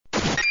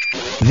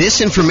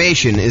This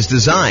information is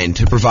designed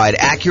to provide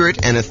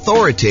accurate and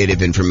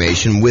authoritative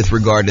information with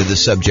regard to the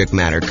subject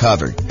matter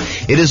covered.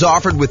 It is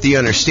offered with the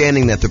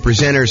understanding that the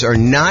presenters are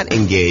not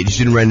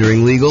engaged in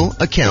rendering legal,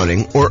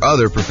 accounting, or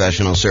other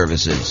professional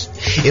services.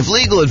 If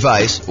legal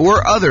advice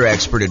or other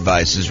expert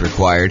advice is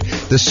required,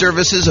 the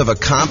services of a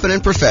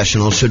competent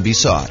professional should be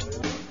sought.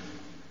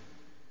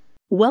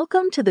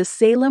 Welcome to the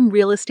Salem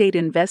Real Estate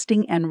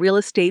Investing and Real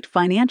Estate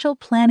Financial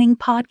Planning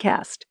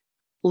Podcast.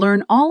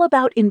 Learn all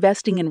about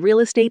investing in real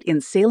estate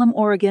in Salem,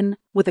 Oregon,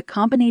 with a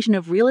combination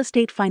of real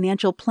estate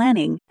financial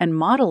planning and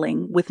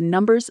modeling with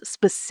numbers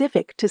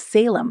specific to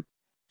Salem,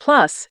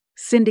 plus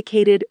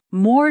syndicated,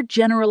 more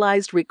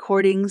generalized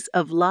recordings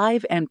of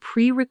live and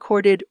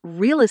pre-recorded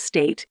real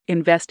estate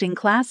investing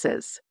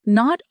classes,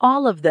 not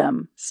all of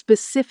them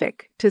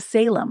specific to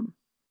Salem.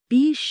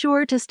 Be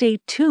sure to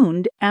stay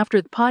tuned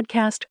after the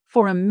podcast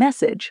for a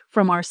message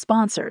from our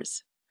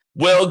sponsors.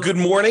 Well, good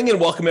morning and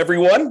welcome,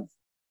 everyone.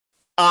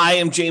 I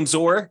am James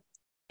Orr,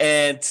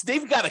 and today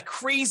we've got a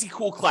crazy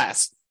cool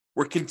class.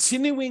 We're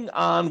continuing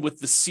on with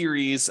the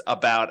series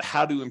about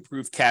how to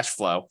improve cash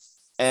flow.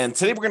 And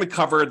today we're going to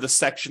cover the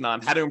section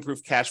on how to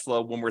improve cash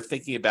flow when we're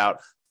thinking about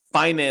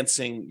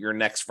financing your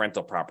next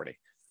rental property.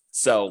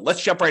 So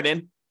let's jump right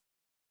in,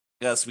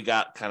 because we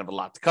got kind of a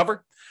lot to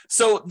cover.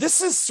 So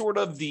this is sort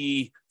of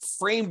the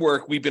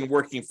framework we've been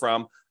working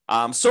from.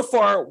 So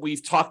far,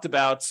 we've talked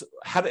about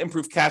how to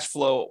improve cash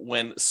flow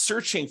when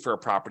searching for a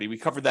property. We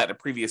covered that in a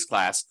previous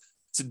class.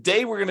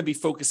 Today, we're going to be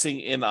focusing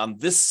in on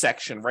this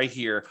section right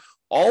here,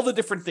 all the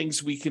different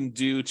things we can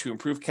do to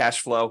improve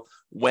cash flow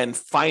when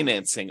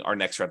financing our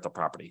next rental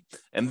property.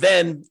 And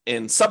then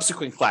in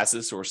subsequent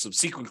classes or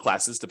subsequent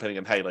classes, depending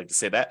on how you like to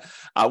say that,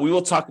 we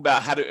will talk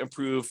about how to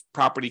improve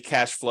property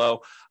cash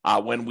flow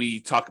when we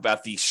talk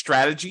about the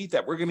strategy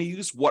that we're going to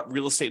use, what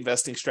real estate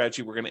investing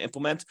strategy we're going to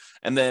implement,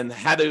 and then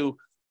how to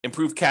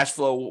improve cash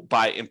flow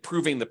by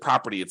improving the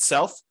property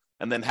itself,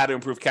 and then how to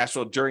improve cash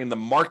flow during the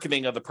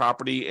marketing of the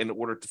property in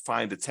order to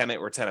find a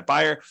tenant or a tenant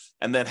buyer,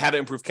 and then how to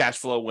improve cash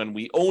flow when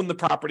we own the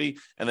property.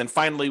 And then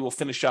finally, we'll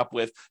finish up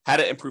with how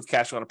to improve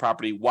cash flow on a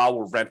property while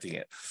we're renting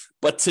it.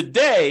 But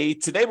today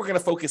we're going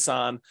to focus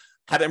on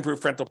how to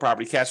improve rental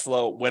property cash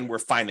flow when we're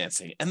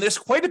financing. And there's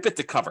quite a bit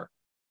to cover,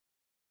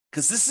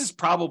 because this is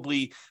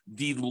probably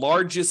the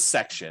largest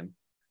section.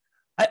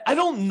 I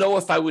don't know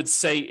if I would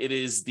say it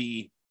is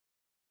the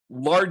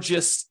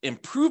largest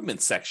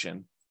improvement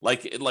section,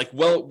 whether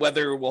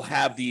it will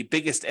have the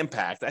biggest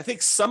impact. I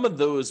think some of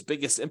those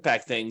biggest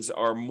impact things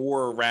are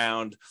more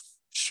around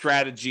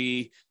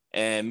strategy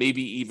and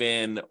maybe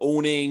even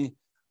owning.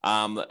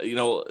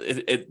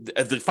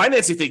 The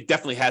financing thing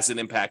definitely has an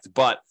impact,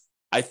 but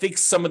I think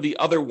some of the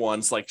other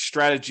ones like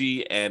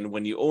strategy and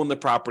when you own the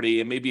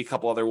property and maybe a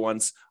couple other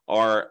ones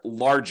are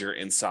larger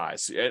in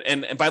size.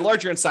 And by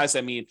larger in size,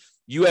 I mean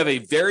you have a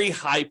very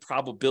high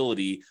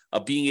probability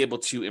of being able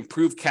to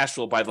improve cash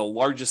flow by the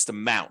largest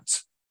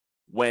amount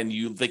when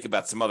you think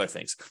about some other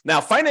things.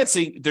 Now,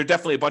 financing, there are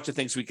definitely a bunch of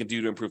things we can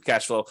do to improve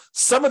cash flow.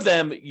 Some of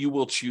them you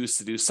will choose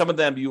to do. Some of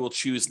them you will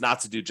choose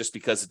not to do just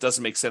because it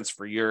doesn't make sense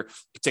for your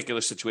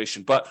particular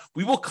situation. But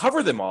we will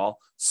cover them all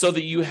so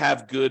that you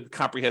have good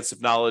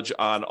comprehensive knowledge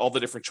on all the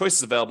different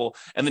choices available,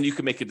 and then you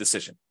can make a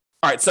decision.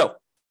 All right, so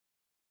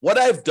what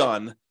I've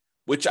done,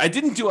 which I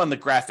didn't do on the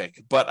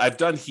graphic, but I've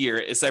done here,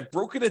 is I've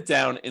broken it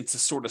down into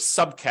sort of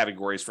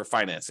subcategories for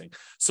financing.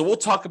 So we'll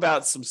talk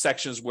about some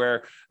sections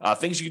where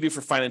things you can do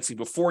for financing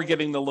before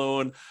getting the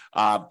loan,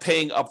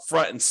 paying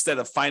upfront instead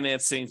of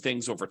financing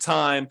things over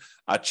time,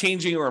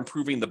 changing or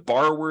improving the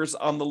borrowers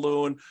on the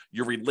loan,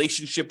 your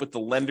relationship with the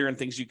lender and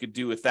things you could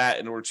do with that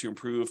in order to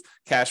improve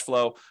cash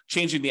flow,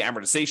 changing the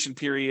amortization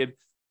period,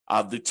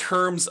 the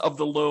terms of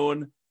the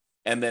loan,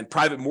 and then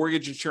private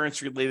mortgage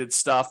insurance related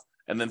stuff.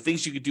 And then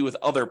things you could do with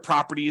other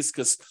properties,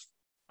 because,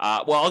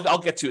 I'll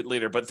get to it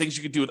later, but things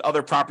you could do with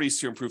other properties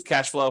to improve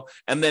cash flow.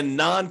 And then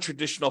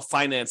non-traditional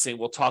financing,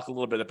 we'll talk a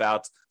little bit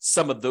about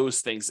some of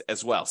those things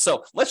as well.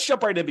 So let's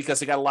jump right in,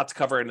 because I got a lot to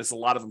cover and there's a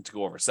lot of them to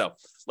go over. So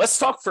let's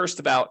talk first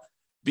about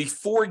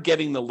before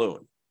getting the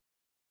loan.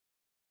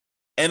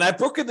 And I've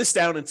broken this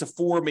down into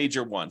four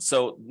major ones.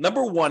 So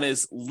number one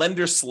is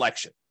lender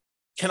selection.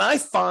 Can I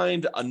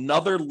find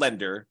another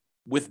lender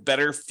with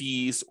better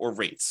fees or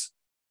rates?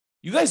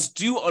 You guys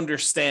do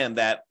understand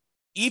that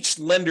each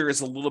lender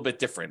is a little bit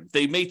different.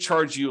 They may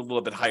charge you a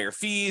little bit higher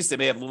fees. They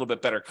may have a little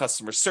bit better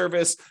customer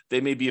service.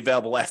 They may be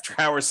available after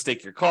hours to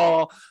take your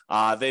call.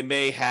 They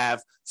may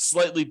have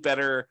slightly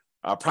better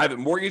private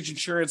mortgage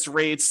insurance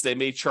rates. They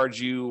may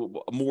charge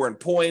you more in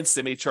points.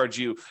 They may charge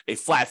you a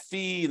flat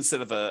fee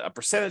instead of a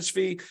percentage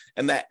fee.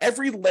 And that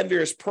every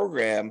lender's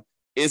program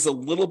is a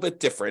little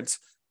bit different.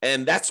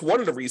 And that's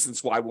one of the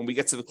reasons why when we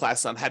get to the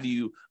class on how do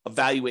you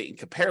evaluate and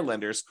compare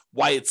lenders,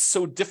 why it's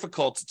so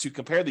difficult to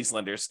compare these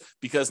lenders,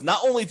 because not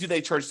only do they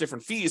charge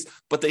different fees,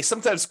 but they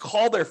sometimes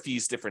call their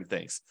fees different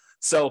things.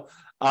 So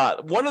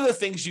one of the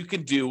things you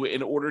can do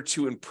in order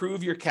to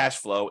improve your cash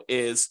flow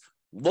is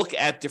look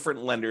at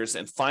different lenders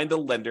and find a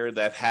lender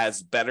that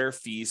has better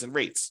fees and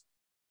rates.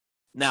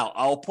 Now,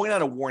 I'll point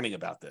out a warning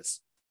about this.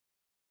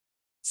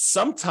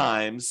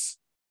 sometimes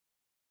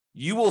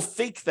you will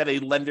think that a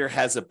lender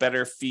has a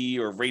better fee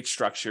or rate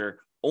structure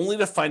only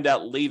to find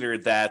out later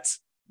that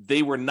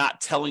they were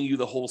not telling you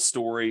the whole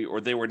story, or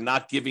they were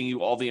not giving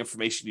you all the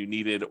information you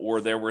needed,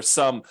 or there were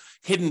some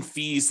hidden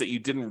fees that you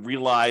didn't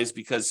realize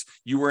because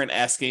you weren't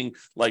asking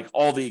like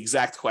all the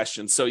exact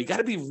questions. So you got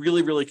to be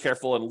really, really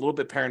careful and a little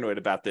bit paranoid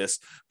about this.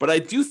 But I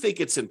do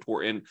think it's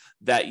important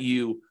that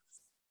you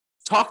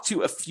talk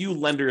to a few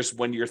lenders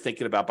when you're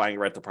thinking about buying a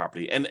rental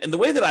property. And the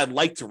way that I'd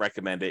like to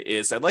recommend it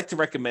is I'd like to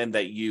recommend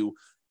that you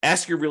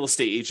ask your real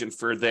estate agent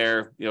for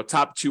their,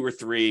 top 2 or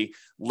 3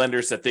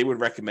 lenders that they would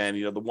recommend,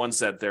 the ones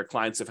that their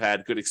clients have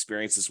had good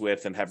experiences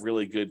with and have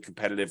really good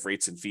competitive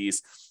rates and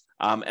fees.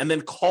 And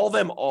then call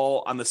them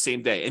all on the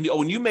same day. And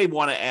you may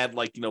want to add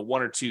 1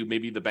 or 2,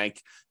 maybe the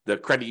bank, the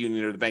credit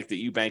union or the bank that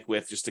you bank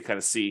with, just to kind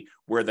of see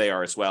where they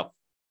are as well.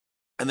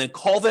 And then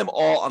call them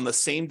all on the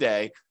same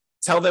day.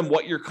 Tell them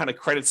what your kind of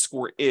credit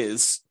score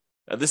is.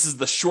 This is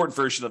the short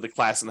version of the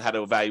class on how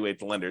to evaluate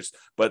the lenders,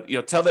 but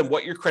tell them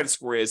what your credit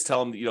score is.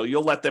 Tell them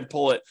you'll let them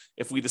pull it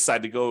if we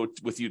decide to go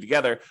with you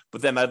together.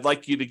 But then I'd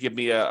like you to give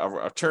me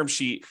a term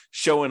sheet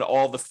showing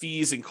all the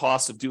fees and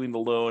costs of doing the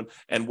loan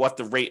and what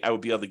the rate I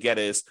would be able to get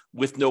is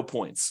with no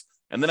points.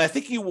 And then I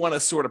think you want to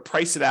sort of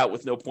price it out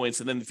with no points.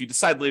 And then if you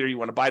decide later you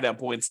want to buy down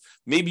points,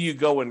 maybe you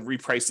go and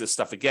reprice this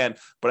stuff again.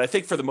 But I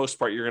think for the most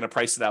part, you're going to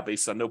price it out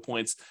based on no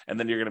points. And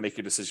then you're going to make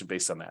your decision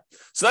based on that.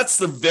 So that's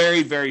the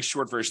very, very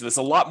short version. There's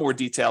a lot more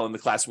detail in the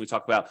class when we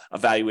talk about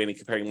evaluating,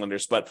 comparing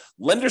lenders. But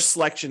lender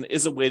selection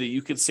is a way that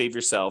you can save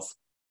yourself,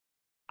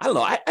 I don't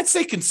know, I'd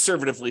say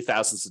conservatively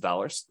thousands of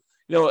dollars.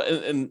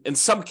 In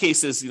some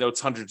cases,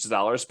 it's hundreds of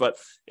dollars, but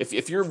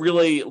if you're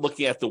really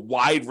looking at the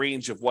wide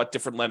range of what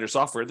different lenders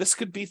offer, this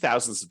could be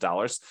thousands of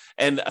dollars,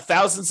 and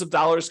thousands of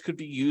dollars could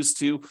be used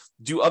to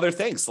do other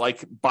things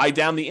like buy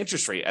down the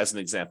interest rate as an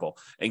example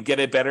and get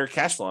a better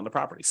cash flow on the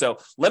property. So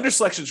lender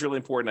selection is really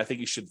important. I think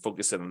you should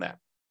focus in on that.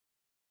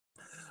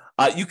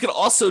 You can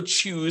also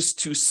choose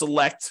to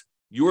select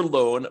your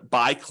loan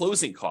by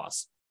closing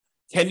costs.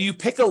 Can you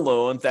pick a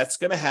loan that's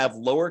going to have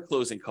lower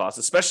closing costs,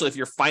 especially if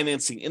you're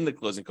financing in the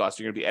closing costs,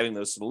 you're going to be adding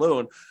those to the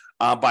loan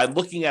by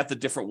looking at the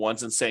different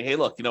ones and saying, hey,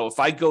 look, if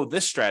I go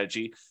this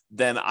strategy,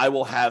 then I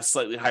will have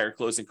slightly higher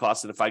closing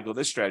costs than if I go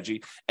this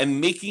strategy,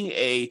 and making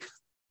a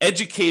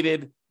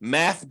educated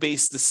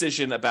math-based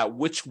decision about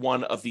which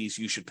one of these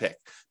you should pick,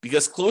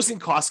 because closing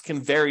costs can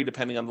vary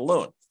depending on the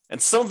loan.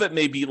 And some of it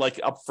may be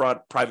like upfront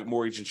private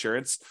mortgage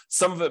insurance.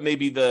 Some of it may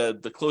be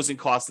the closing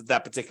costs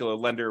that particular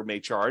lender may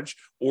charge,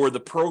 or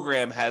the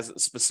program has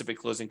specific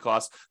closing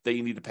costs that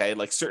you need to pay,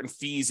 like certain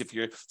fees,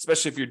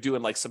 especially if you're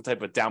doing like some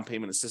type of down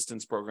payment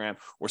assistance program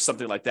or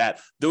something like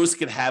that. Those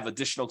can have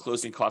additional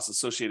closing costs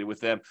associated with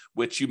them,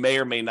 which you may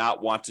or may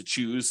not want to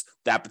choose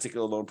that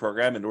particular loan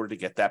program in order to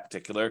get that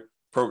particular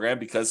program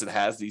because it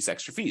has these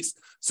extra fees.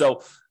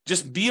 So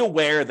just be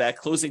aware that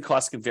closing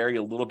costs can vary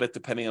a little bit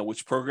depending on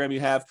which program you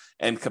have,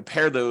 and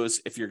compare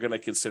those if you're going to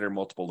consider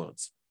multiple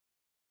loans.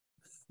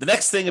 The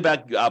next thing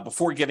about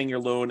before getting your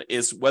loan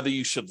is whether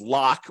you should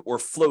lock or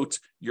float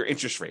your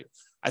interest rate.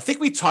 I think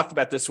we talked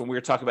about this when we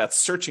were talking about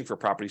searching for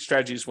property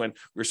strategies when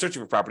we were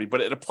searching for property,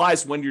 but it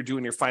applies when you're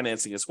doing your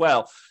financing as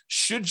well.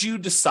 Should you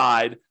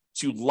decide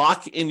to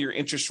lock in your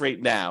interest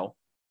rate now,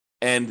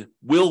 and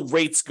will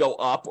rates go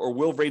up or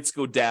will rates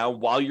go down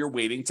while you're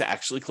waiting to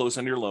actually close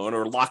on your loan,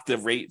 or lock the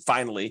rate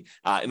finally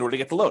in order to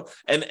get the loan?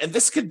 And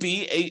this could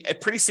be a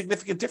pretty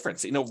significant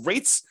difference.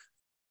 Rates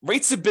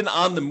have been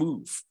on the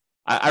move.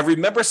 I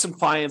remember some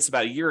clients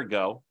about a year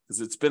ago, because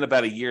it's been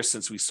about a year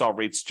since we saw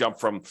rates jump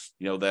from,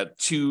 that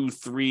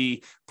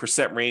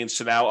 2-3% range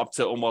to now up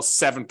to almost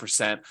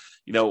 7%.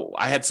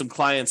 I had some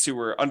clients who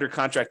were under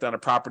contract on a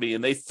property,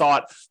 and they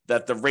thought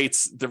that the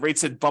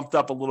rates had bumped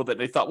up a little bit.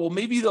 They thought, well,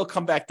 maybe they'll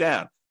come back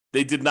down.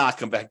 They did not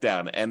come back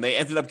down, and they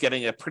ended up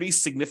getting a pretty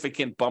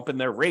significant bump in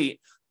their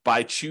rate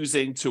by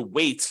choosing to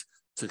wait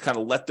to kind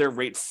of let their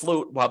rate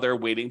float while they're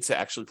waiting to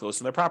actually close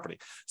on their property.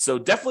 So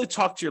definitely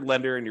talk to your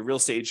lender and your real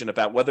estate agent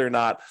about whether or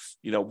not,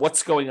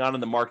 what's going on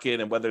in the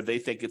market and whether they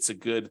think it's a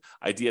good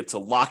idea to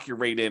lock your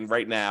rate in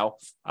right now.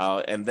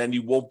 And then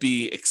you won't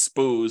be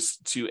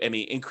exposed to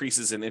any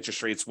increases in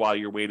interest rates while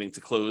you're waiting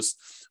to close,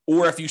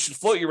 or if you should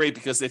float your rate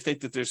because they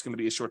think that there's going to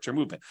be a short-term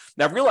movement.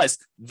 Now realize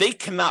they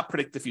cannot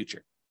predict the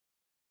future.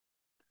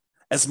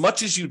 As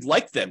much as you'd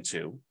like them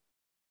to,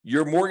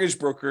 your mortgage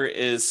broker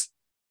is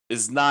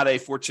not a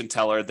fortune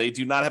teller. They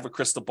do not have a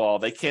crystal ball.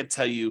 They can't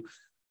tell you,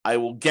 I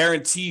will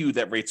guarantee you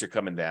that rates are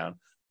coming down,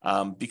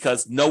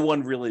 because no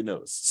one really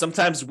knows.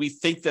 Sometimes we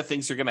think that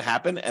things are going to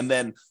happen, and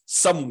then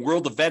some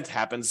world event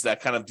happens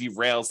that kind of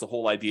derails the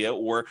whole idea,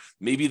 or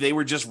maybe they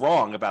were just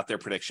wrong about their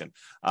prediction.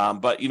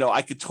 But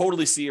I could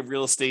totally see a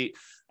real estate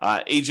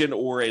agent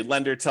or a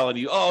lender telling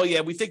you, oh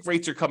yeah, we think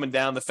rates are coming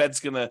down. The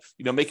Fed's going to,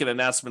 make an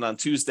announcement on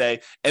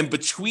Tuesday. And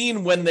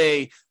between when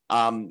they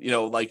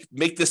like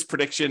make this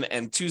prediction,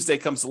 and Tuesday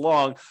comes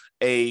along,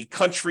 a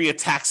country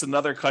attacks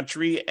another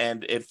country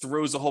and it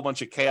throws a whole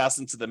bunch of chaos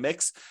into the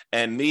mix.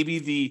 And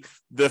maybe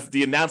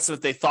the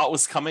announcement they thought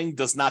was coming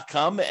does not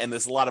come. And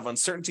there's a lot of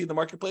uncertainty in the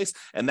marketplace,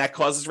 and that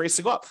causes rates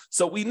to go up.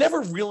 So we never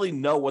really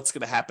know what's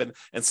going to happen.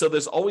 And so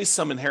there's always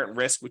some inherent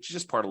risk, which is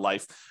just part of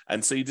life.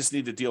 And so you just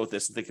need to deal with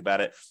this and think about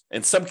it.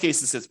 In some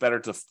cases, it's better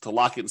to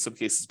lock it. In some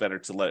cases, it's better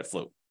to let it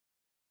float.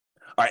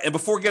 All right. And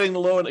before getting the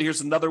loan, here's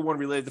another one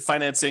related to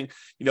financing.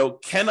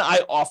 Can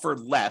I offer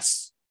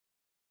less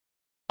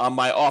on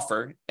my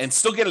offer and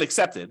still get it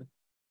accepted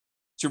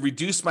to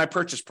reduce my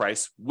purchase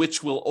price,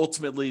 which will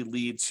ultimately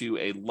lead to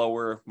a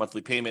lower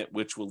monthly payment,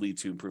 which will lead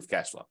to improved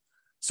cash flow?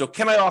 So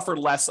can I offer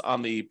less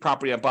on the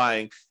property I'm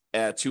buying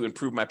to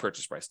improve my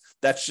purchase price?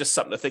 That's just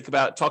something to think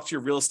about. Talk to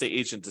your real estate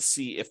agent to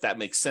see if that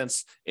makes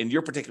sense in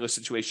your particular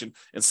situation.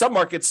 In some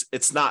markets,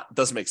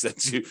 doesn't make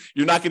sense.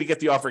 You're not going to get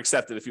the offer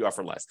accepted if you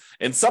offer less.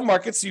 In some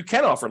markets, you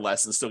can offer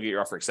less and still get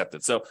your offer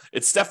accepted. So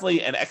it's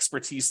definitely an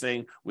expertise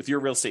thing with your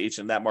real estate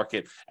agent in that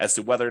market as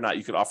to whether or not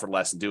you can offer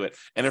less and do it.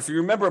 And if you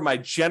remember my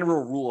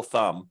general rule of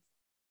thumb,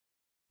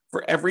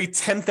 for every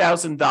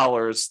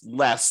 $10,000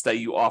 less that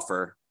you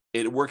offer,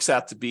 it works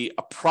out to be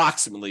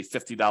approximately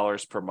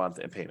 $50 per month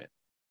in payment.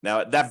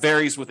 Now, that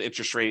varies with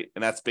interest rate,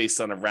 and that's based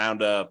on around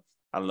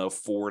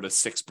 4 to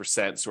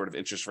 6% sort of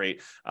interest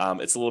rate.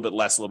 It's a little bit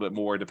less, a little bit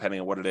more, depending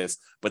on what it is.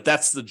 But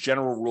that's the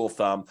general rule of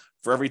thumb.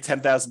 For every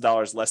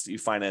 $10,000 less that you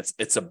finance,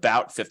 it's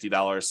about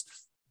 $50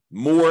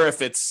 more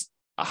if it's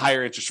a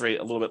higher interest rate,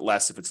 a little bit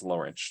less if it's a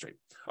lower interest rate.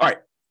 All right.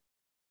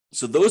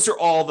 So those are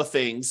all the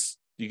things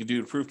you can do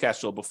to improve cash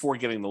flow before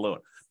getting the loan.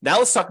 Now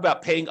let's talk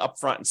about paying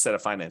upfront instead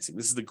of financing.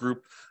 This is the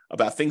group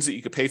about things that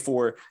you could pay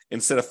for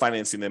instead of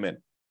financing them in.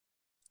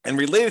 And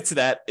related to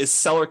that is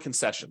seller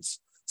concessions.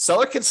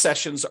 Seller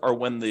concessions are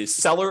when the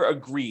seller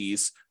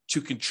agrees to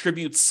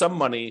contribute some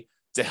money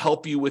to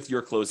help you with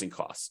your closing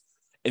costs.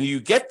 And you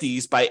get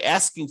these by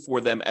asking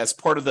for them as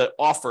part of the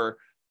offer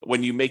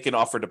when you make an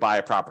offer to buy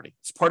a property.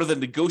 It's part of the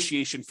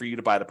negotiation for you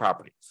to buy the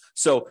property.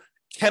 So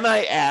can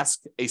I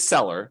ask a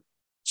seller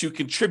to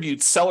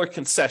contribute seller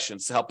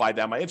concessions to help buy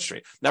down my interest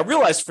rate? Now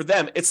realize for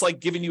them, it's like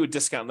giving you a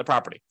discount on the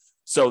property.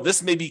 So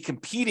this may be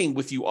competing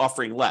with you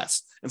offering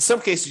less. In some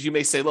cases, you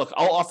may say, look,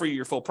 I'll offer you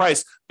your full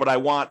price, but I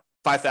want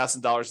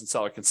 $5,000 in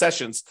seller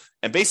concessions.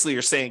 And basically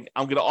you're saying,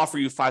 I'm going to offer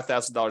you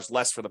 $5,000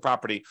 less for the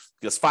property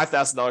because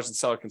 $5,000 in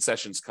seller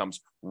concessions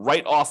comes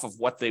right off of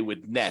what they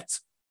would net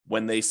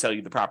when they sell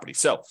you the property.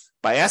 So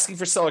by asking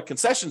for seller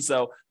concessions,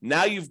 though,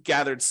 now you've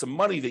gathered some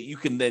money that you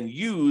can then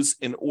use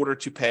in order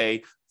to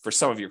pay for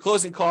some of your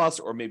closing costs,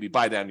 or maybe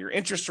buy down your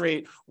interest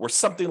rate or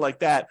something like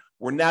that,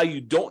 where now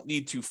you don't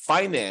need to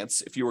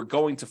finance if you were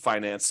going to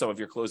finance some of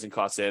your closing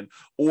costs in,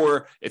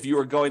 or if you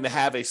were going to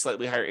have a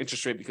slightly higher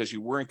interest rate because you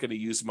weren't going to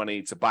use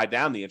money to buy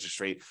down the interest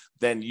rate,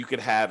 then you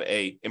could have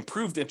a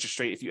improved interest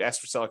rate if you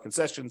ask for seller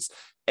concessions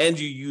and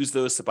you use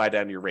those to buy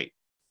down your rate.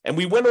 And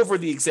we went over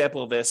the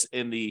example of this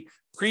in the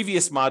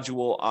previous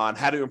module on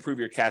how to improve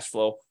your cash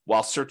flow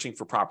while searching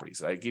for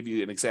properties. I give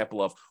you an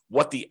example of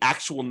what the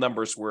actual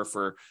numbers were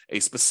for a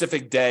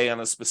specific day on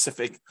a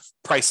specific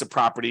price of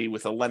property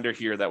with a lender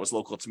here that was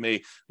local to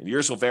me. And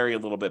yours will vary a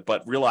little bit,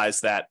 but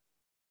realize that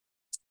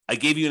I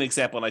gave you an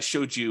example and I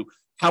showed you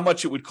how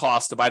much it would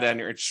cost to buy down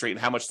your interest rate and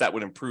how much that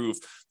would improve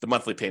the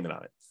monthly payment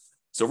on it.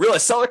 So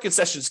realize seller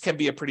concessions can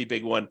be a pretty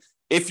big one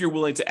if you're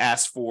willing to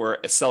ask for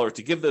a seller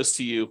to give those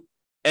to you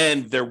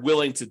and they're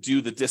willing to do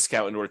the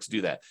discount in order to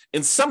do that.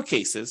 In some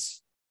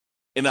cases,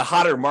 in a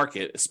hotter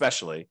market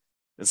especially,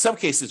 in some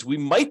cases, we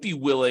might be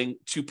willing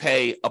to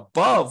pay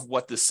above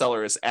what the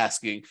seller is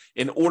asking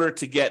in order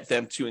to get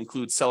them to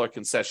include seller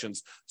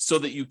concessions so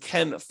that you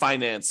can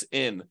finance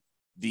in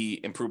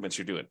the improvements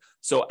you're doing.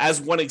 So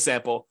as one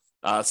example,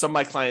 some of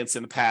my clients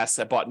in the past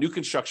have bought new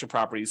construction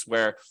properties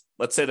where,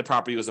 let's say the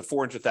property was a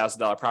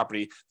 $400,000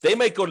 property. They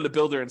might go to the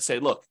builder and say,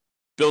 look,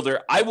 builder,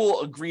 I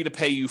will agree to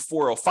pay you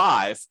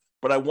 $405,000,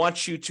 but I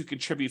want you to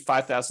contribute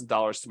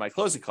 $5,000 to my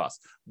closing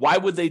costs. Why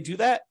would they do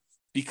that?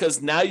 Because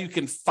now you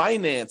can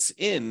finance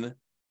in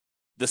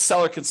the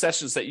seller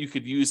concessions that you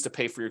could use to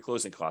pay for your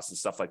closing costs and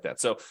stuff like that.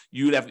 So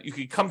you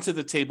could come to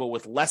the table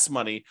with less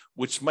money,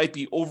 which might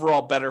be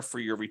overall better for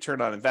your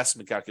return on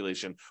investment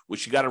calculation,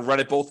 which you got to run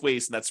it both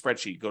ways in that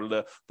spreadsheet. Go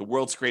to the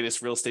world's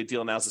greatest real estate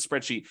deal analysis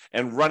spreadsheet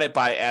and run it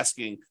by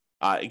asking,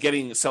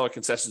 getting seller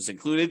concessions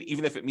included,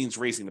 even if it means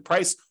raising the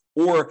price,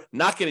 or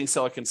not getting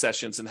seller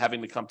concessions and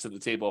having to come to the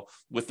table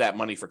with that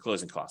money for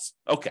closing costs.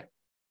 Okay.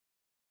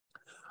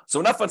 So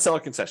enough on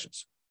seller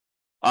concessions.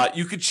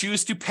 You could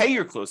choose to pay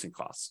your closing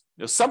costs.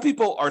 Some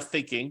people are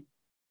thinking,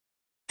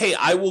 hey,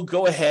 I will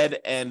go ahead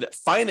and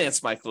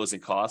finance my closing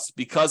costs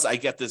because I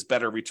get this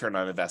better return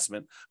on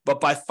investment. But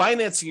by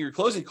financing your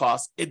closing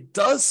costs, it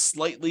does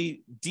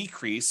slightly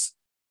decrease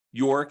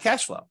your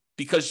cash flow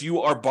because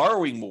you are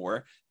borrowing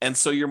more. And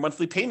so your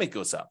monthly payment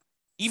goes up.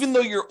 Even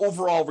though your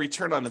overall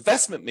return on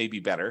investment may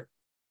be better,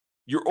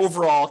 your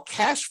overall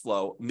cash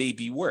flow may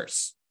be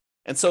worse.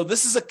 And so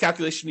this is a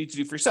calculation you need to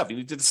do for yourself. You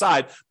need to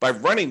decide by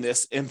running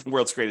this in the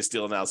world's greatest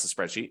deal analysis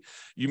spreadsheet.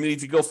 You need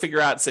to go figure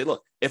out and say,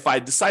 look, if I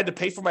decide to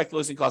pay for my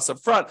closing costs up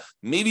front,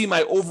 maybe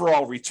my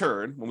overall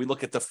return, when we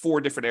look at the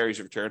 4 different areas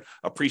of return,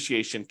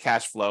 appreciation,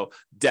 cash flow,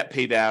 debt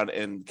pay down,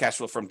 and cash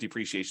flow from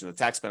depreciation, the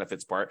tax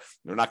benefits part.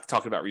 We're not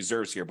talking about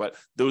reserves here, but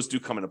those do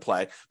come into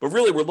play. But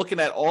really, we're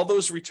looking at all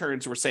those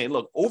returns. We're saying,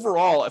 look,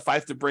 overall, if I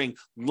have to bring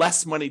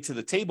less money to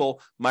the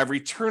table, my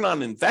return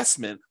on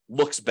investment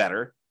looks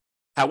better.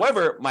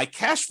 However, my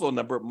cash flow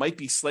number might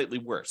be slightly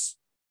worse.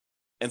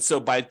 And so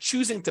by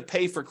choosing to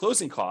pay for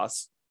closing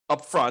costs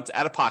up front,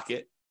 out of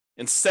pocket,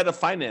 instead of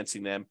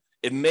financing them,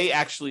 it may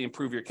actually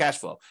improve your cash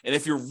flow. And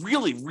if you're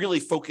really, really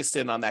focused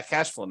in on that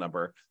cash flow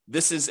number,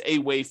 this is a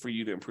way for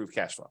you to improve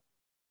cash flow.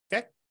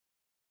 Okay?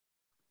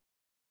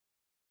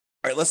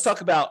 All right, let's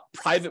talk about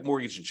private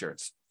mortgage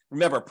insurance.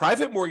 Remember,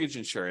 private mortgage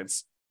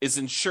insurance is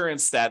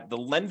insurance that the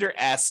lender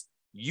asks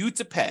you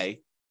to pay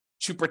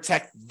to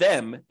protect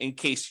them in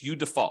case you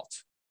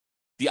default.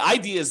 The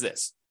idea is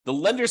this. The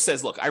lender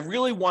says, look, I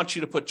really want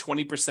you to put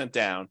 20%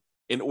 down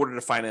in order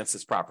to finance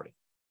this property.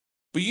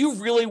 But you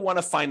really want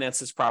to finance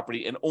this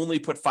property and only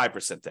put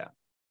 5% down.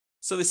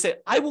 So they say,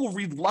 I will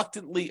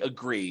reluctantly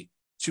agree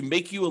to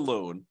make you a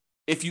loan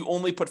if you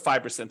only put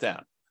 5%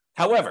 down.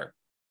 However,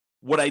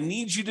 what I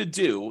need you to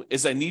do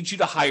is I need you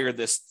to hire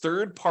this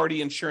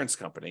third-party insurance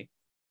company,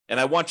 and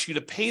I want you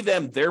to pay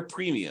them their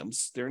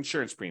premiums, their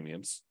insurance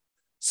premiums,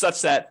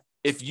 such that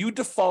if you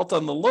default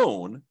on the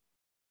loan,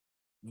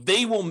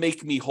 they will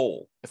make me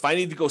whole. If I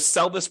need to go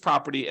sell this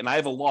property and I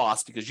have a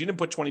loss because you didn't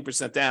put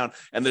 20% down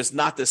and there's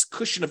not this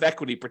cushion of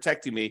equity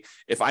protecting me,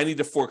 if I need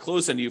to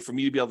foreclose on you for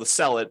me to be able to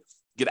sell it,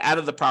 get out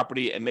of the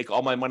property and make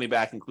all my money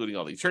back, including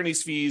all the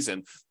attorney's fees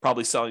and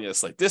probably selling at a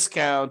slight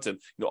discount and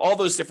all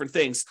those different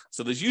things.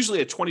 So there's usually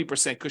a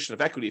 20% cushion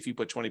of equity if you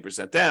put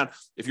 20% down.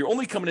 If you're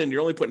only coming in,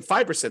 you're only putting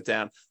 5%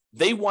 down,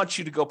 they want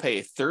you to go pay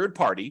a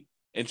third-party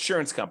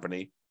insurance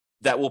company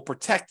that will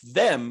protect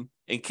them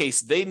in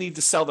case they need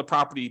to sell the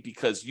property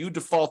because you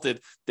defaulted,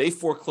 they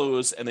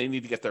foreclose, and they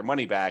need to get their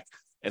money back.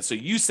 And so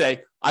you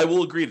say, I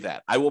will agree to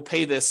that. I will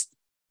pay this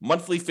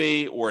monthly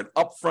fee or an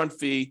upfront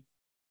fee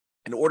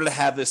in order to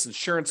have this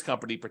insurance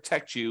company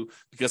protect you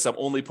because I'm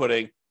only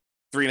putting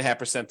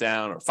 3.5%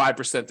 down or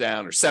 5%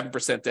 down or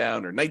 7%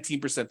 down or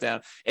 19%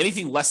 down.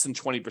 Anything less than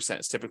 20%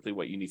 is typically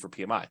what you need for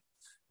PMI,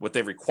 what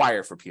they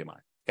require for PMI.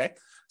 Okay.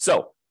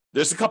 So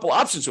there's a couple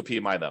options with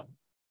PMI though.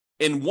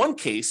 In one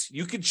case,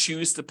 you could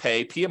choose to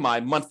pay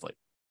PMI monthly.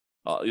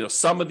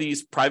 Some of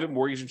these private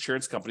mortgage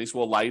insurance companies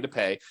will allow you to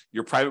pay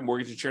your private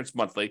mortgage insurance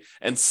monthly,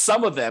 and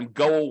some of them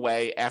go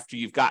away after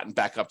you've gotten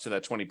back up to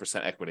that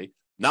 20% equity.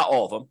 Not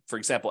all of them. For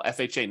example,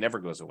 FHA never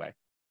goes away.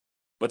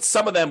 But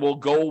some of them will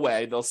go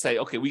away. They'll say,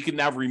 okay, we can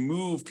now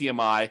remove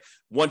PMI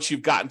once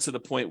you've gotten to the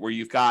point where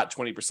you've got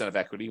 20% of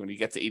equity, when you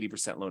get to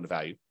 80% loan to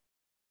value.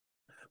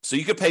 So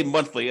you could pay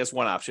monthly as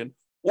one option.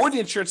 Or the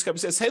insurance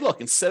company says, hey,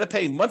 look, instead of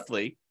paying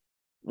monthly,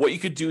 what you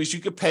could do is you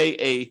could pay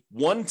a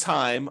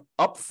one-time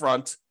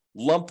upfront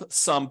lump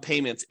sum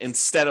payment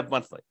instead of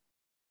monthly.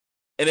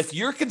 And if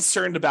you're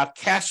concerned about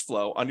cash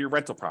flow on your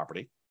rental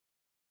property,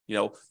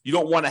 you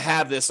don't want to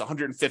have this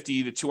 $150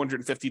 to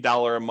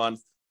 $250 a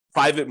month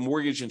private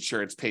mortgage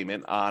insurance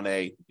payment on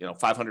a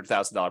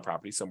 $500,000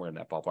 property, somewhere in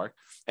that ballpark.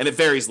 And it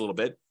varies a little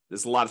bit.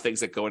 There's a lot of things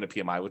that go into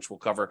PMI, which we'll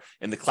cover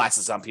in the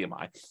classes on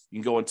PMI. You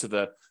can go into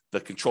the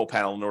control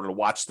panel in order to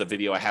watch the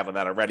video I have on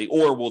that already,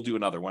 or we'll do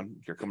another one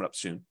here coming up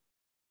soon.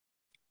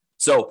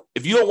 So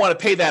if you don't want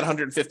to pay that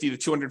 $150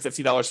 to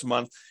 $250 a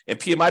month in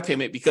PMI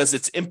payment because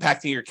it's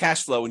impacting your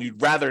cash flow and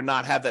you'd rather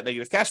not have that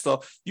negative cash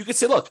flow, you could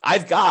say, look,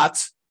 I've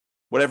got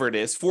whatever it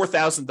is,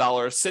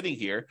 $4,000 sitting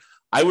here.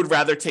 I would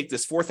rather take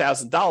this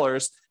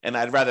 $4,000 and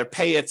I'd rather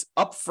pay it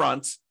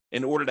upfront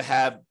in order to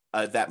have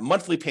that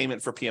monthly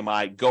payment for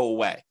PMI go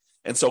away.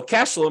 And so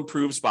cash flow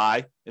improves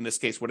by, in this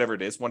case, whatever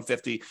it is,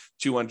 $150,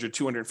 $200,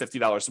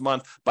 $250 a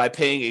month by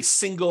paying a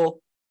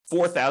single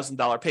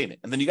 $4,000 payment.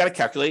 And then you got to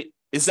calculate,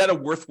 is that a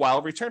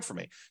worthwhile return for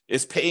me?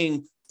 Is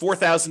paying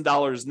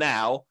 $4,000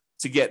 now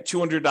to get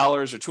 $200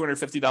 or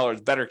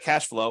 $250 better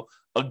cash flow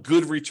a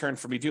good return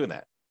for me doing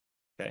that?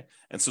 Okay.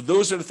 And so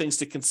those are the things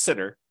to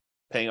consider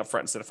paying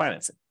upfront instead of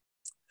financing.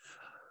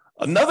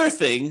 Another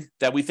thing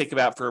that we think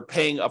about for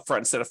paying upfront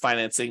instead of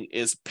financing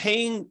is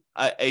paying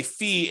a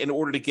fee in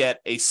order to get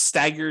a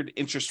staggered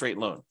interest rate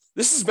loan.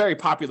 This is very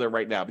popular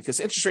right now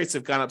because interest rates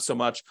have gone up so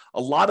much.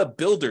 A lot of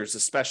builders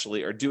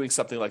especially are doing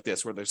something like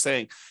this where they're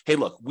saying, hey,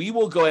 look, we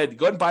will go ahead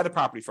and buy the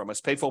property from us,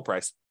 pay full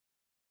price,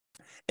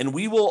 and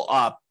we will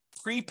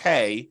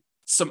prepay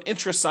some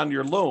interest on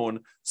your loan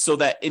so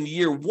that in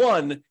year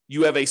one,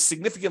 you have a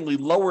significantly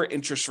lower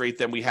interest rate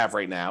than we have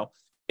right now.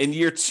 In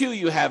year two,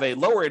 you have a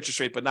lower interest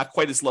rate, but not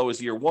quite as low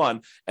as year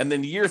one. And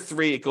then year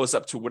three, it goes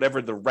up to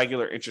whatever the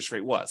regular interest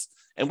rate was.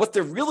 And what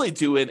they're really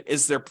doing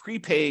is they're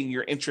prepaying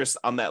your interest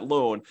on that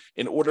loan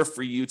in order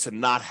for you to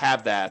not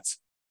have that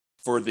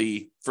for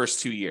the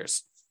first 2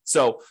 years.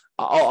 So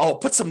I'll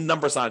put some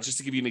numbers on it just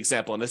to give you an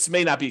example. And this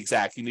may not be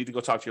exact. You need to go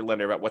talk to your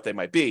lender about what they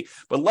might be.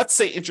 But let's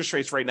say interest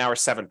rates right now are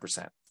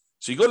 7%.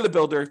 So you go to the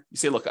builder, you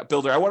say, look,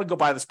 builder, I want to go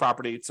buy this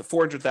property. It's a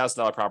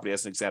 $400,000 property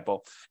as an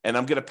example, and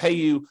I'm going to pay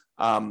you,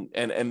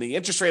 and the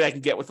interest rate I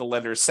can get with the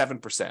lender is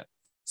 7%.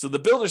 So the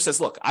builder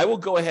says, look, I will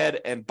go ahead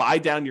and buy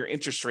down your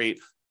interest rate,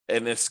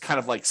 and it's kind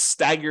of like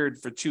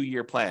staggered for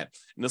 2-year plan.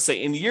 And they'll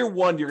say in year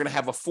 1, you're going to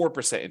have a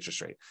 4%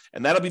 interest rate,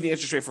 and that'll be the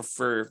interest rate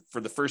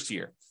for the first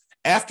year.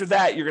 After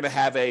that, you're going to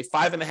have a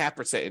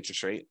 5.5%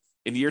 interest rate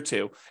in year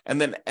 2. And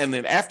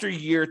then after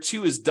year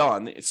 2 is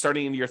done,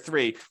 starting in year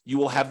 3, you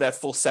will have that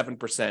full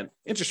 7%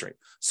 interest rate.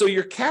 So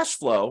your cash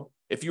flow,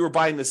 if you were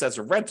buying this as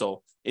a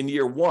rental in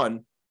year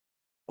 1,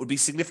 would be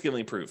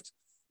significantly improved.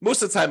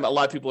 Most of the time, a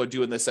lot of people are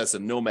doing this as a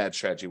nomad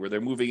strategy where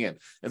they're moving in.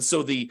 And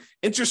so the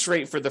interest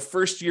rate for the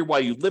first year while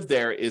you live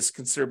there is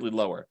considerably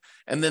lower.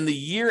 And then the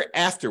year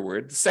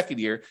afterward, the second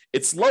year,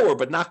 it's lower,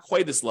 but not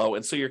quite as low.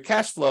 And so your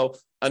cash flow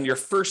on your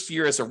first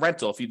year as a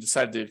rental, if you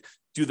decide to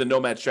do the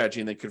nomad strategy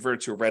and then convert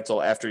it to a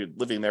rental after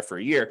living there for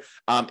a year,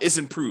 is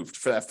improved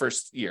for that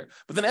first year.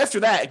 But then after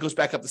that, it goes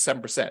back up to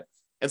 7%.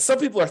 And some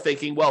people are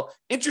thinking, well,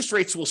 interest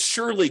rates will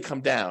surely come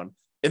down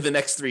in the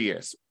next 3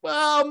 years.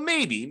 Well,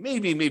 maybe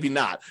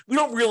not. We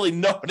don't really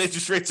know what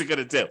interest rates are going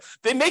to do.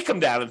 They may come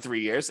down in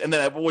 3 years, and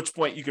then at which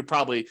point you could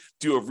probably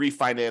do a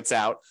refinance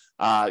out,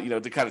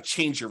 to kind of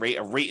change your rate,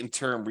 a rate and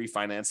term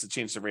refinance to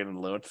change the rate on the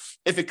loan,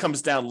 if it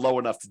comes down low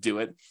enough to do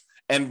it.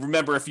 And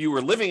remember, if you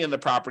were living in the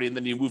property and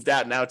then you moved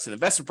out and now it's an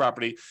investment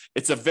property,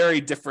 it's a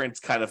very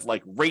different kind of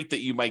like rate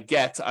that you might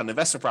get on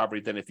investment property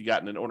than if you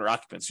got in an owner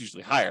occupant. It's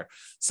usually higher.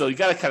 So you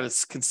got to kind of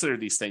consider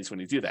these things when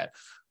you do that.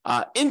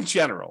 In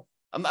general,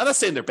 I'm not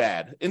saying they're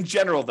bad. In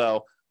general,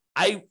 though,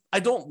 I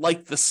don't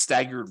like the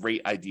staggered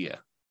rate idea.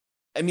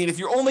 I mean, if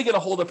you're only going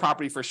to hold a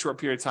property for a short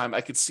period of time,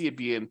 I could see it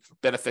being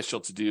beneficial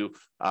to do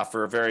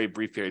for a very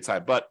brief period of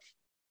time. But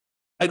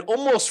I'd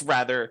almost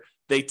rather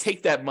they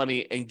take that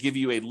money and give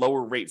you a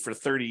lower rate for a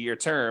 30-year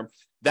term.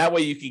 That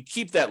way you can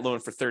keep that loan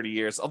for 30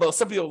 years. Although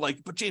some people are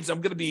like, but James, I'm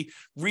going to be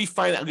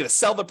refinance. I'm going to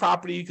sell the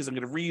property because I'm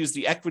going to reuse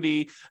the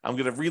equity. I'm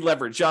going to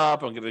re-leverage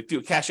up. I'm going to do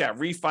a cash out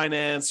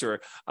refinance,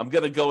 or I'm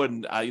going to go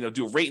and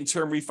do a rate and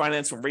term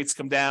refinance when rates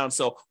come down.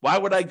 So why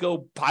would I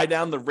go buy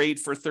down the rate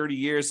for 30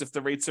 years if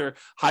the rates are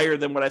higher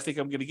than what I think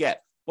I'm going to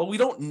get? Well, we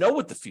don't know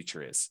what the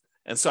future is.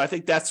 And so I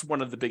think that's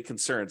one of the big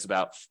concerns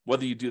about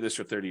whether you do this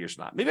for 30 years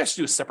or not. Maybe I should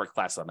do a separate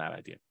class on that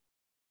idea.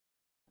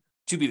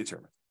 To be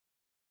determined.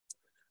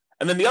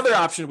 And then the other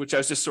option, which I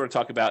was just sort of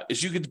talking about,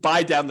 is you could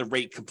buy down the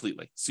rate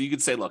completely. So you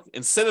could say, look,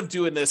 instead of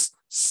doing this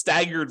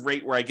staggered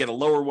rate where I get a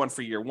lower one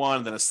for year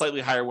 1, then a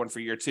slightly higher one for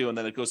year 2, and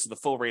then it goes to the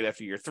full rate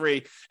after year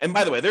 3. And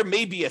by the way, there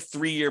may be a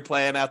 3-year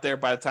plan out there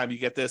by the time you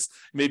get this.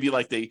 Maybe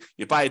like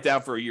you buy it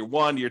down for year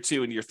 1, year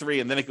 2, and year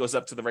 3, and then it goes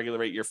up to the regular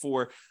rate year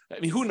 4.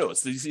 I mean, who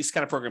knows? These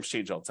kind of programs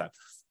change all the time.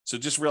 So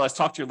just realize,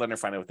 talk to your lender,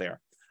 find out what they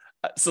are.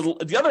 So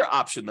the other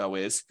option, though,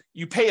 is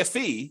you pay a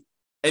fee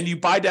and you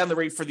buy down the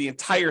rate for the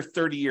entire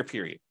 30-year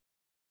period.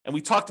 And we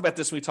talked about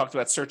this when we talked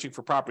about searching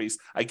for properties.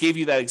 I gave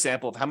you that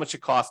example of how much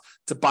it costs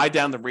to buy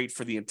down the rate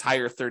for the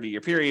entire 30-year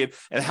period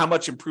and how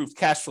much improved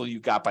cash flow you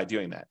got by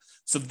doing that.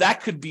 So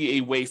that could be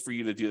a way for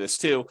you to do this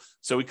too.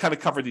 So we kind of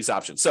covered these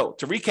options. So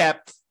to recap,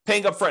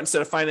 paying upfront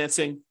instead of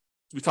financing.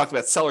 We talked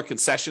about seller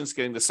concessions,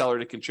 getting the seller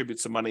to contribute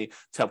some money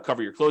to help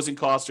cover your closing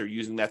costs or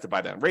using that to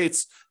buy down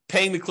rates.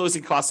 Paying the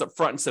closing costs up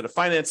front instead of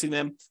financing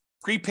them.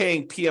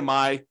 Prepaying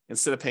PMI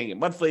instead of paying it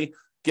monthly.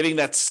 Getting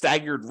that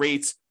staggered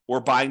rate, or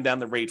buying down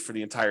the rate for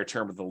the entire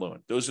term of the loan.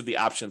 Those are the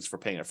options for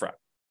paying upfront.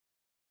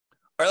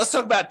 All right, let's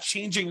talk about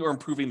changing or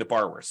improving the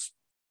borrowers.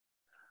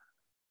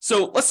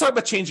 So let's talk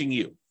about changing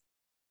you.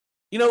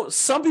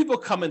 Some people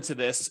come into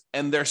this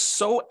and they're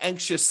so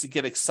anxious to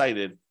get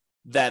excited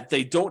that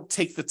they don't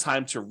take the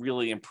time to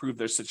really improve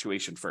their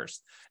situation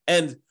first.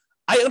 And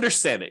I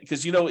understand it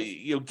because,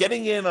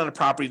 getting in on a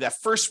property, that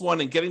first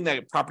one, and getting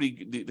that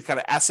property, the kind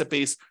of asset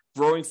base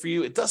growing for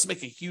you, it does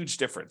make a huge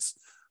difference.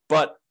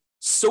 But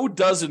so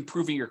does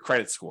improving your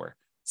credit score.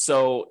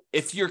 So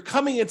if you're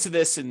coming into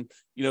this and,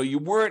 you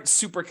weren't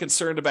super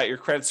concerned about your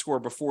credit score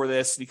before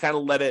this, and you kind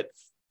of let it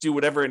do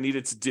whatever it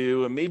needed to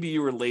do, and maybe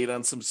you were late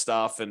on some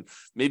stuff, and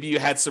maybe you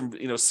had some,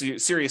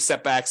 serious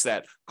setbacks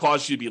that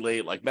caused you to be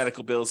late, like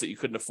medical bills that you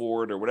couldn't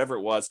afford or whatever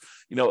it was,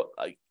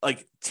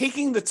 like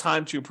taking the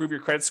time to improve your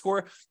credit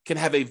score can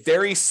have a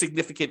very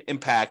significant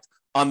impact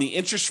on the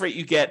interest rate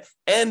you get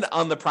and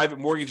on the private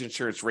mortgage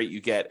insurance rate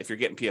you get if you're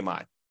getting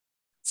PMI.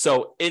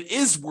 So it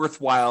is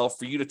worthwhile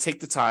for you to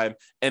take the time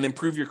and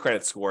improve your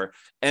credit score.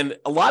 And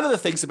a lot of the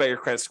things about your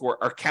credit score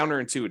are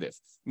counterintuitive,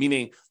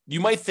 meaning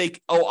you might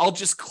think, oh, I'll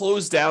just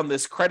close down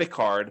this credit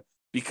card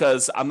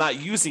because I'm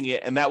not using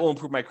it and that will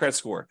improve my credit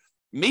score.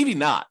 Maybe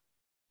not.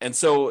 And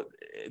so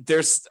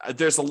there's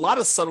a lot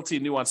of subtlety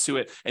and nuance to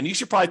it. And you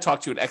should probably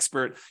talk to an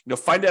expert,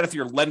 find out if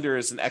your lender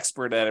is an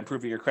expert at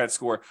improving your credit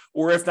score,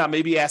 or if not,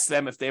 maybe ask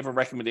them if they have a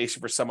recommendation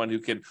for someone who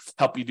can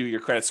help you do your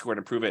credit score and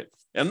improve it.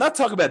 And I'm not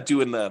talking about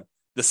doing the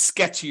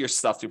sketchier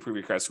stuff to improve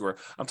your credit score.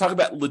 I'm talking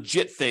about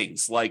legit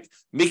things like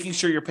making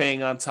sure you're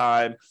paying on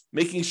time,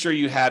 making sure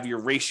you have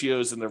your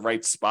ratios in the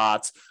right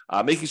spots,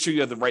 making sure you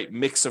have the right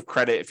mix of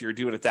credit if you're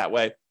doing it that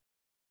way.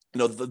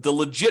 the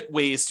legit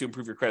ways to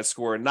improve your credit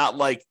score, and not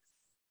like,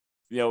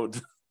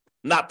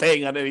 not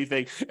paying on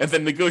anything and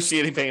then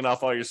negotiating paying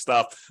off all your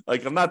stuff.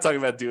 Like, I'm not talking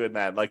about doing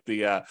that, like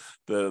the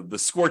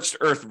scorched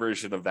earth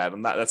version of that.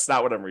 That's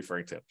not what I'm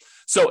referring to.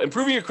 So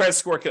improving your credit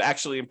score could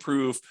actually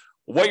improve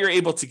what you're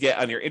able to get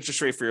on your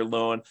interest rate for your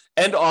loan,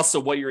 and also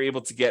what you're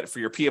able to get for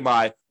your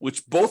PMI,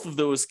 which both of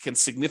those can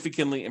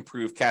significantly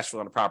improve cash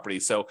flow on a property.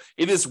 So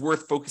it is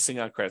worth focusing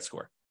on credit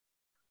score.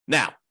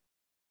 Now,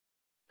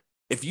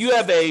 if you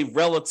have a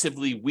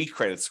relatively weak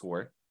credit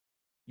score,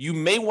 you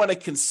may want to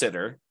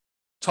consider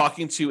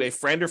talking to a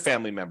friend or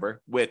family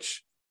member,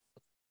 which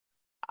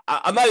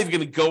I'm not even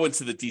going to go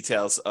into the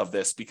details of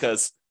this,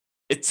 because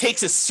it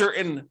takes a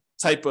certain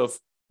type of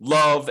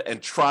love and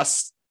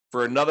trust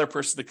for another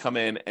person to come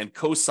in and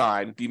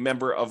co-sign, be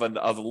member of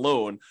a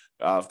loan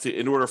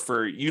in order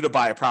for you to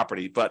buy a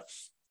property. But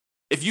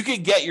if you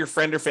can get your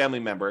friend or family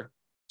member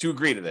to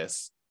agree to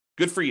this,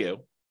 good for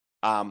you.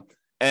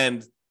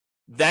 And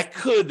that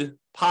could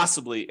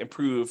possibly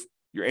improve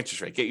your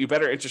interest rate, get you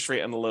better interest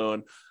rate on the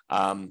loan.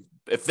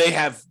 If they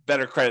have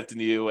better credit than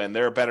you and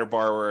they're a better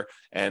borrower,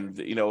 and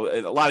in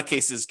a lot of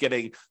cases,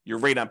 getting your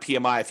rate on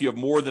PMI, if you have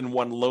more than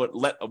one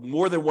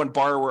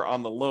borrower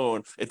on the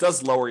loan, it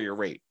does lower your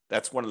rate.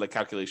 That's one of the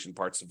calculation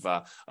parts of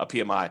a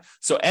PMI.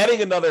 So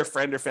adding another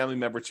friend or family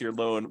member to your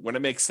loan when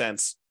it makes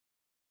sense,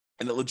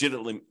 and it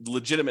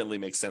legitimately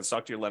makes sense,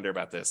 talk to your lender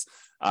about this.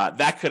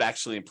 That could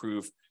actually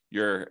improve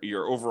your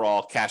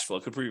overall cash flow. It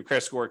could improve your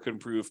credit score. It could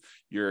improve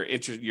your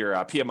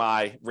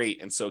PMI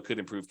rate, and so it could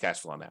improve cash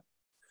flow on that.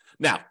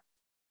 Now,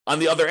 on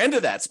the other end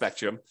of that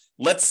spectrum,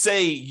 let's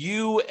say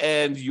you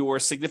and your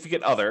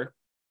significant other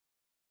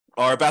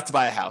are about to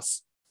buy a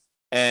house,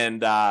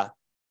 and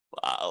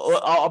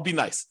I'll be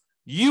nice.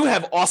 You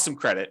have awesome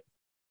credit.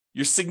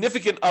 Your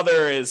significant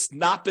other has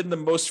not been the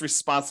most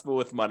responsible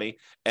with money,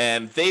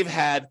 and they've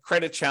had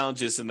credit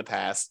challenges in the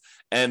past,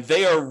 and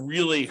they are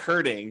really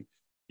hurting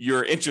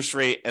your interest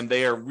rate, and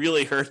they are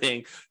really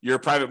hurting your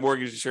private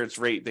mortgage insurance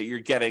rate that you're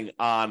getting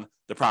on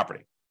the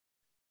property.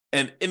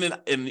 And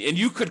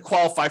you could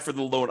qualify for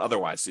the loan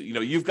otherwise.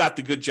 You've got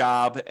the good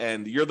job,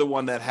 and you're the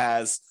one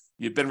that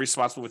you've been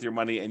responsible with your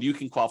money, and you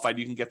can qualify,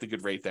 you can get the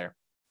good rate there.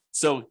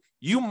 So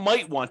you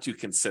might want to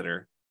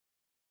consider,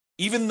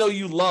 even though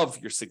you love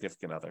your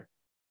significant other,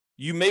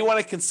 you may want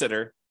to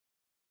consider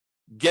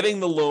getting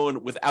the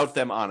loan without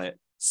them on it,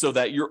 so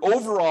that your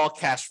overall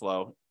cash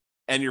flow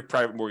and your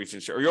private mortgage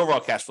insurance, or your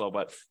overall cash flow,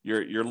 but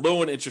your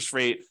loan interest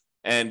rate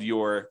and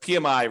your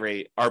PMI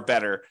rate are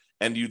better,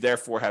 and you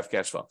therefore have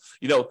cash flow.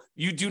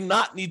 You do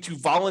not need to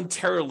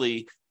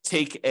voluntarily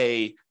take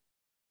a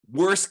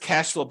worse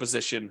cash flow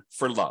position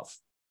for love.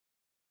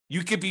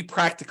 You could be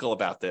practical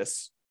about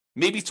this.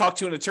 Maybe talk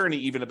to an attorney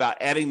even about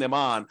adding them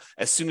on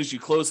as soon as you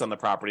close on the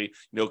property,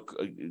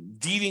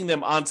 deeding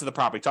them onto the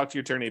property. Talk to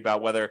your attorney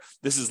about whether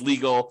this is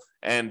legal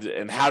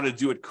and how to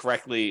do it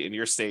correctly in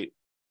your state.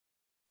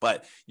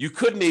 But you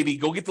could maybe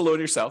go get the loan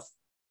yourself,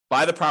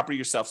 buy the property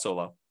yourself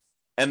solo,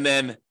 and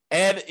then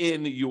add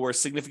in your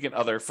significant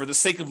other for the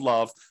sake of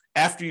love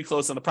after you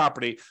close on the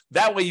property.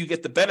 That way you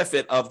get the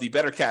benefit of the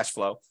better cash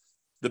flow,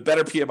 the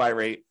better PMI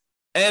rate,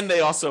 and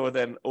they also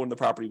then own the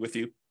property with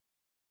you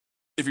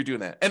if you're doing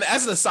that. And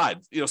as an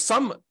aside,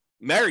 some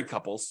married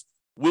couples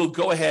will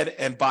go ahead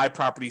and buy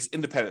properties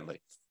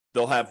independently.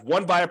 They'll have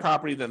one buy a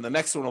property, then the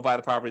next one will buy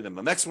the property, then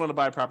the next one will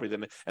buy a property,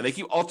 and they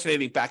keep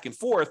alternating back and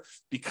forth,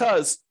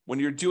 because when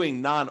you're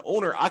doing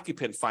non-owner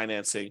occupant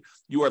financing,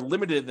 you are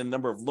limited in the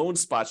number of loan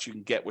spots you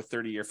can get with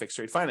 30-year fixed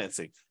rate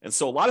financing. And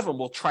so a lot of them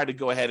will try to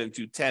go ahead and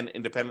do 10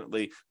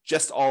 independently,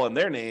 just all in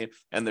their name,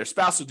 and their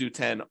spouse will do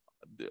 10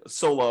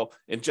 solo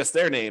in just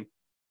their name.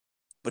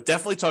 But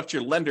definitely talk to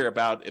your lender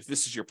about if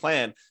this is your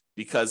plan,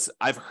 because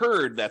I've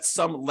heard that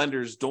some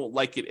lenders don't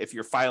like it if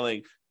you're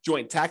filing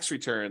joint tax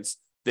returns.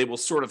 They will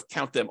sort of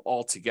count them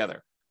all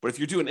together. But if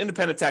you're doing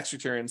independent tax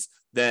returns,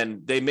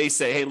 then they may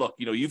say, hey, look,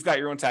 you've got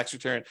your own tax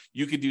return.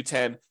 You could do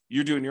 10.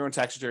 You're doing your own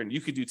tax return.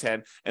 You could do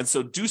 10. And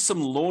so do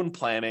some loan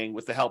planning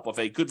with the help of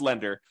a good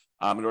lender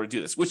in order to do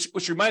this,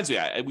 which reminds me,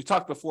 we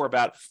talked before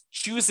about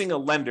choosing a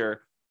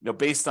lender,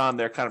 based on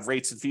their kind of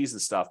rates and fees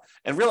and stuff,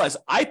 and realize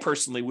I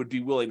personally would be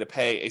willing to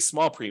pay a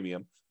small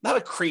premium, not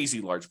a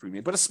crazy large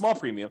premium, but a small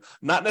premium,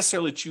 not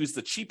necessarily choose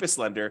the cheapest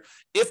lender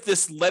if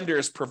this lender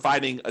is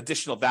providing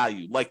additional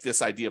value, like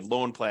this idea of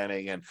loan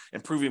planning and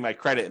improving my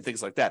credit and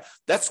things like that.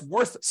 That's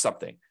worth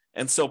something.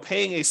 And so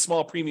paying a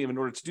small premium in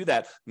order to do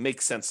that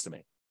makes sense to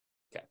me.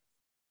 Okay.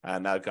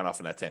 Now I've gone off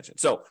on that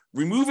tangent. So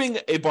removing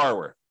a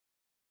borrower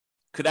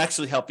could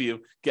actually help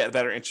you get a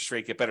better interest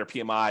rate, get better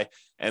PMI.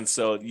 And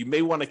so you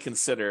may want to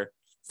consider,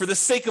 for the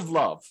sake of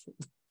love,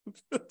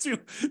 for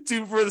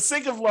the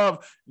sake of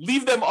love,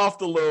 leave them off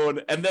the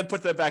loan and then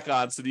put them back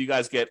on, so that you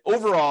guys get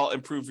overall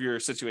improve your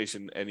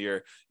situation and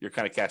your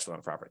kind of cash flow on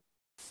the property.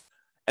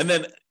 And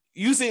then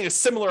using a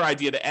similar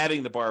idea to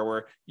adding the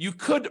borrower, you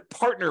could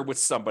partner with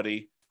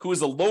somebody who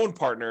is a loan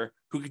partner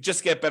who could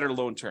just get better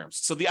loan terms.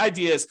 So the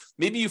idea is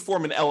maybe you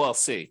form an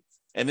LLC.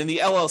 And in the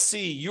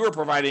LLC, you are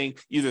providing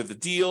either the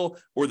deal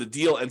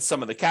and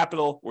some of the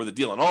capital or the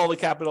deal and all the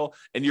capital.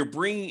 And you're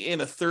bringing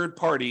in a third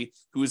party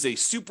who is a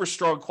super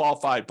strong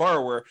qualified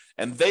borrower.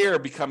 And they are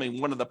becoming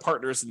one of the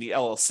partners in the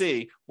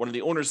LLC, one of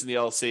the owners in the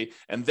LLC.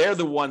 And they're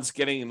the ones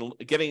getting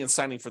and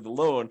signing for the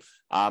loan.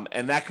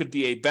 And that could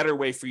be a better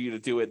way for you to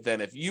do it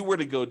than if you were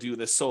to go do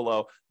this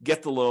solo,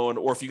 get the loan,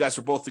 or if you guys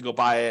were both to go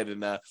buy it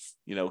and,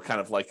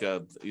 kind of like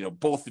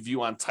both of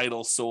you on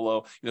title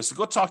solo, so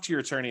go talk to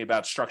your attorney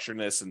about structuring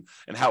this and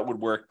how it would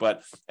work,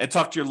 and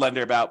talk to your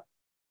lender about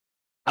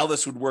how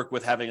this would work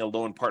with having a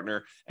loan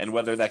partner and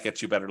whether that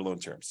gets you better loan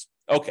terms.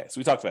 Okay, so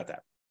we talked about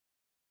that.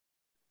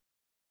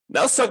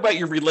 Now let's talk about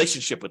your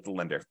relationship with the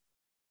lender.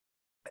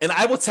 And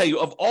I will tell you,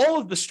 of all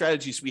of the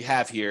strategies we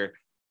have here,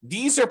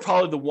 these are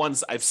probably the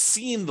ones I've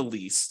seen the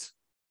least,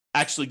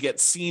 actually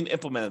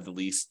implemented the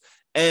least,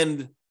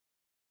 and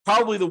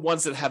probably the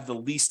ones that have the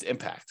least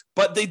impact.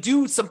 But they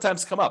do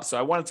sometimes come up, so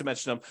I wanted to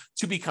mention them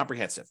to be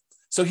comprehensive.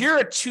 So here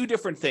are two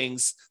different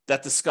things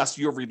that discuss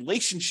your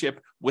relationship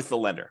with the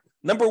lender.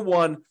 Number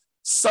one,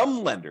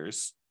 some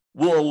lenders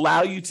will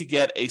allow you to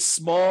get a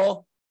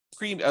small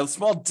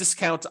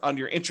discount on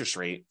your interest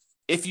rate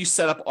if you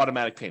set up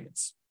automatic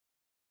payments.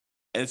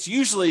 And it's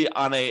usually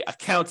on an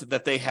account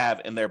that they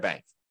have in their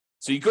bank.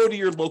 So you go to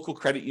your local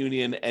credit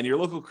union, and your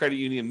local credit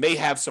union may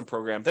have some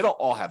program. They don't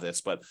all have this,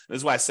 but this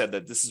is why I said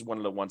that this is one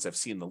of the ones I've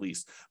seen the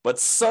least. But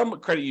some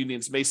credit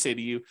unions may say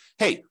to you,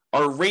 hey,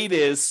 our rate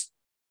is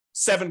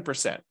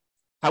 7%.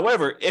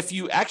 However, if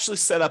you actually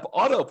set up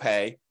auto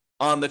pay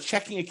on the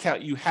checking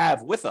account you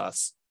have with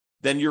us,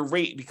 then your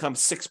rate becomes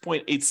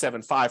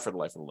 6.875 for the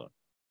life of the loan.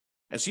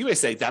 And so you may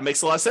say, that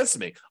makes a lot of sense to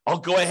me. I'll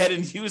go ahead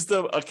and use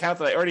the account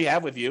that I already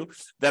have with you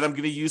that I'm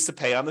going to use to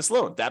pay on this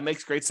loan. That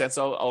makes great sense.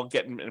 I'll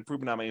get an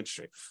improvement on my interest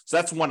rate. So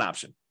that's one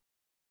option.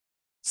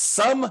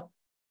 Some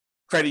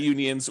credit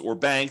unions or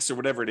banks or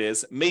whatever it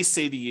is may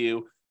say to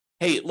you,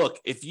 hey, look,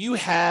 if you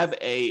have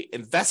a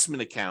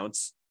investment account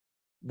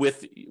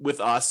with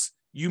us,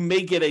 you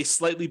may get a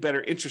slightly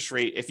better interest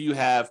rate if you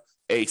have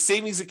a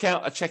savings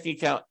account, a checking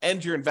account,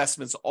 and your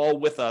investments all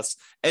with us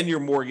and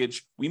your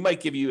mortgage. We might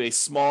give you a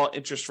small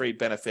interest rate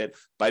benefit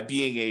by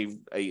being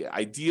a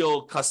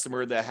ideal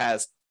customer that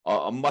has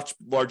a much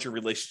larger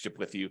relationship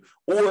with you.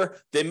 Or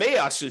they may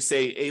actually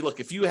say, hey, look,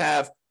 if you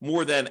have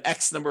more than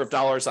X number of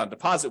dollars on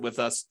deposit with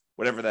us,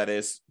 whatever that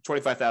is,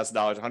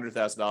 $25,000,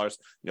 $100,000,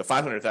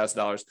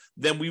 $500,000,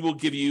 then we will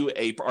give you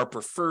our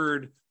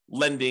preferred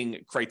lending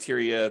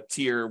criteria,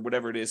 tier,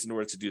 whatever it is, in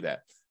order to do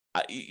that.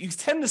 You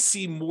tend to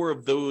see more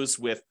of those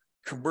with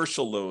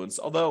commercial loans,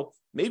 although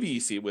maybe you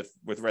see it with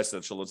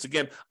residential loans.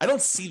 Again, I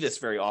don't see this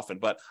very often,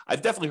 but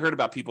I've definitely heard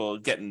about people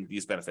getting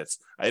these benefits.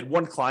 I had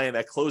one client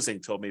at closing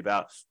told me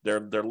about their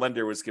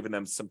lender was giving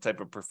them some type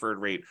of preferred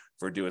rate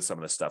for doing some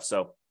of this stuff.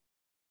 So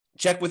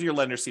check with your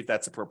lender, see if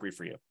that's appropriate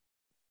for you.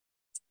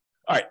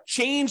 All right,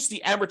 change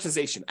the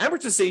amortization.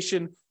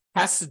 Amortization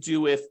has to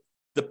do with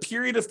the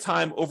period of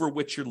time over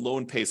which your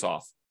loan pays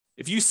off.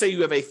 If you say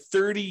you have a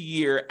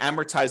 30-year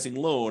amortizing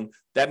loan,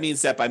 that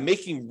means that by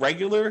making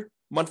regular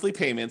monthly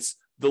payments,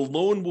 the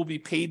loan will be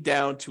paid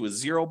down to a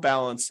zero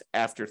balance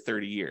after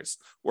 30 years.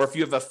 Or if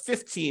you have a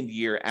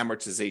 15-year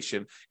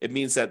amortization, it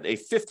means that a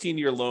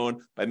 15-year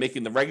loan, by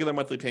making the regular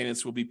monthly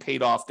payments, will be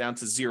paid off down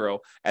to zero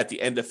at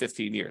the end of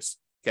 15 years.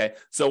 Okay,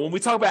 so when we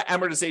talk about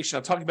amortization,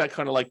 I'm talking about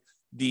kind of like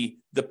the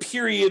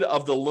period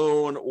of the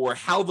loan or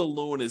how the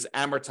loan is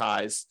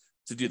amortized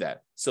to do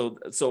that. So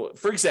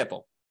for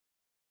example,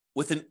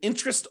 with an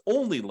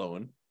interest-only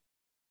loan,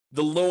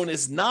 the loan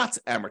is not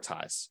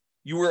amortized.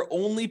 You are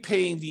only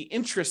paying the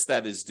interest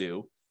that is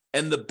due,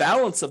 and the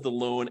balance of the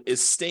loan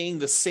is staying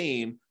the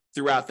same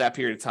throughout that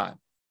period of time.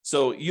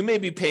 So you may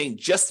be paying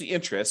just the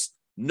interest,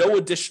 no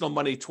additional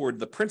money toward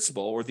the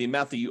principal or the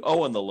amount that you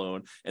owe on the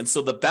loan, and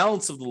so the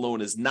balance of the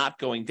loan is not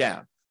going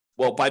down.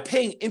 Well, by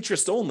paying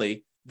interest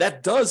only,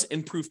 that does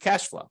improve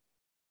cash flow.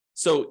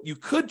 So you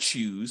could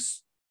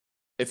choose,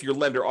 if your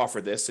lender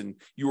offered this and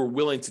you were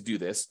willing to do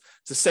this,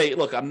 to say,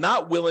 look, I'm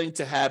not willing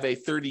to have a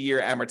 30-year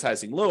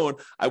amortizing loan.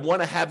 I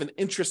want to have an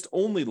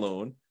interest-only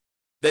loan.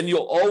 Then you'll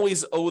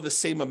always owe the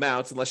same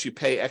amount unless you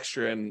pay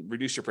extra and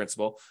reduce your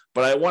principal.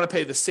 But I want to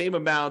pay the same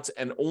amount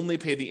and only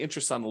pay the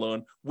interest on the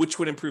loan, which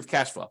would improve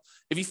cash flow.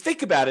 If you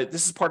think about it,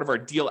 this is part of our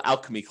deal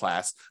alchemy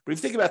class. But if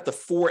you think about the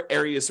 4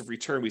 areas of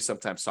return we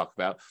sometimes talk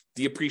about,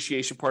 the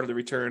appreciation part of the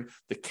return,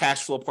 the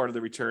cash flow part of the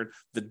return,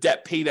 the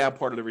debt pay down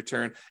part of the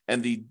return,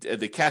 and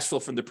the cash flow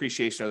from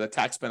depreciation or the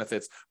tax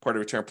benefits part of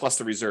the return, plus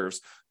the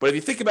reserves. But if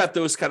you think about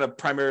those kind of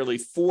primarily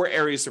 4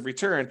 areas of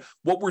return,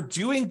 what we're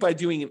doing by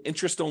doing an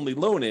interest-only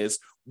loan is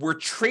we're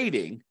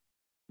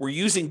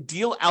using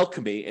deal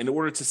alchemy in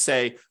order to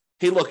say,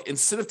 hey, look,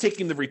 instead of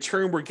taking the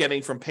return we're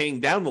getting from paying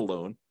down the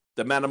loan,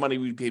 the amount of money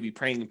we'd be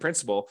paying in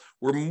principal,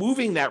 we're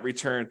moving that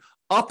return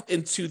up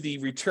into the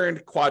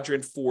return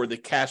quadrant for the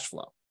cash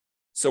flow.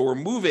 So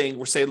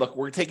we're saying, look,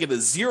 we're taking a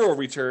 0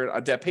 return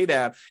on debt pay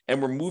down,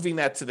 and we're moving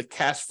that to the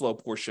cash flow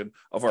portion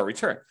of our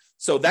return.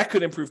 So that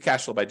could improve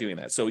cash flow by doing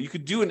that. So you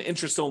could do an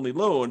interest-only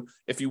loan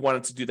if you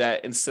wanted to do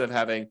that instead of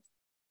having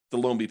the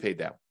loan be paid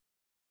down.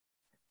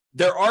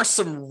 There are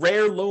some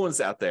rare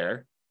loans out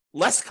there,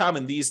 less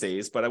common these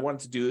days, but I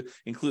wanted to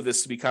include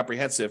this to be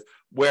comprehensive,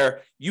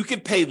 where you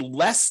can pay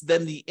less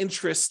than the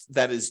interest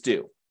that is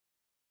due.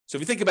 So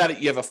if you think about it,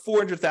 you have a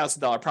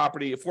 $400,000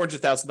 property, a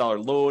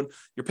 $400,000 loan,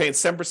 you're paying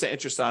 7%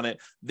 interest on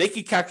it. They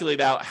can calculate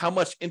out how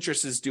much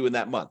interest is due in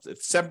that month.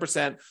 It's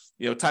 7%,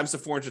 times the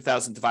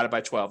 400,000 divided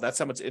by 12. That's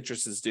how much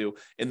interest is due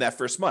in that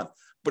first month.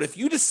 But if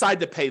you decide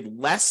to pay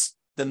less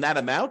than that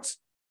amount,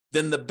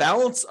 then the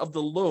balance of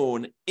the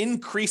loan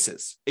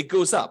increases. It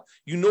goes up.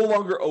 You no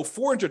longer owe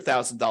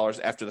 $400,000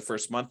 after the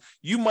first month.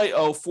 You might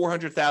owe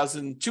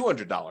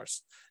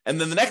 $400,200. And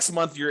then the next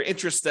month, your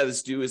interest that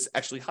is due is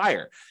actually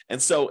higher.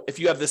 And so if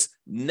you have this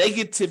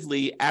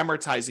negatively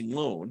amortizing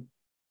loan,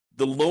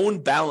 the loan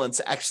balance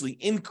actually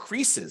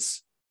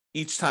increases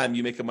each time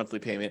you make a monthly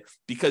payment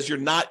because you're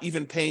not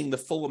even paying the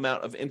full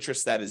amount of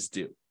interest that is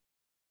due,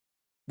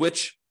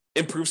 which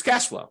improves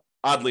cash flow,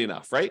 oddly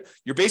enough, right?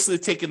 You're basically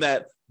taking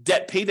that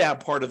debt pay down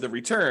part of the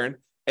return,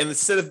 and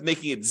instead of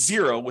making it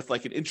zero with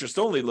like an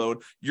interest-only loan,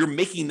 you're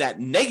making that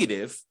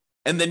negative.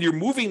 And then you're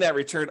moving that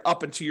return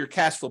up into your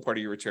cash flow part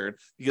of your return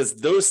because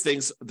those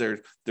things, they're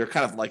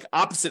kind of like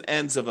opposite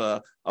ends of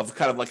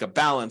kind of like a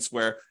balance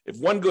where if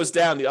one goes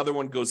down, the other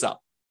one goes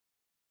up,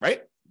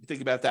 right? You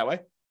think about it that way.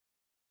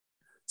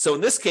 So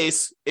in this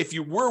case, if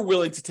you were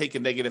willing to take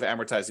a negative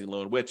amortizing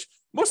loan, which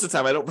most of the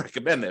time I don't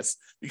recommend this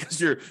because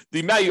the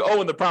amount you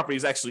owe in the property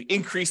is actually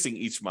increasing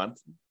each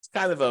month. It's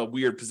kind of a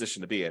weird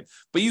position to be in,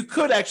 but you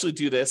could actually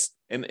do this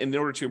in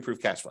order to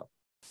improve cash flow.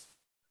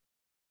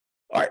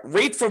 All right,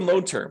 rate from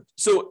loan term.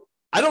 So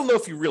I don't know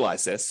if you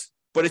realize this,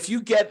 but if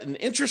you get an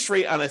interest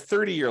rate on a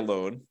 30-year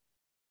loan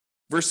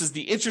versus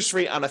the interest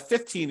rate on a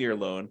 15-year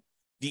loan,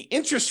 the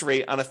interest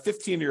rate on a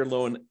 15-year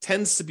loan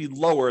tends to be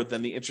lower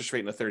than the interest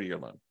rate in a 30-year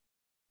loan.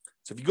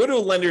 So if you go to a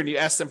lender and you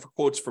ask them for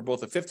quotes for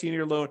both a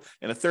 15-year loan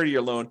and a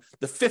 30-year loan,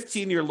 the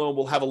 15-year loan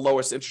will have a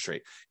lowest interest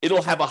rate.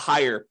 It'll have a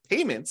higher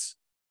payments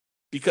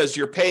because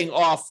you're paying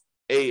off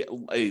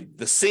the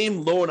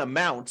same loan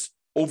amount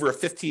over a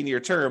 15-year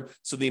term.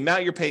 So the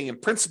amount you're paying in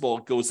principal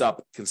goes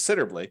up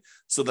considerably.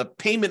 So the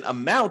payment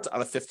amount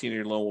on a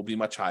 15-year loan will be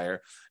much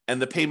higher,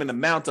 and the payment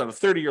amount on a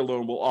 30-year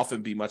loan will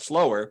often be much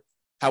lower.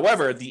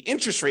 However, the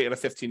interest rate on a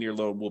 15-year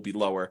loan will be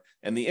lower,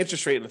 and the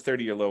interest rate on a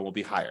 30-year loan will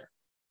be higher.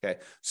 Okay,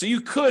 so you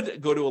could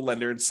go to a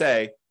lender and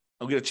say,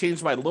 I'm going to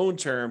change my loan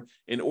term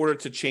in order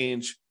to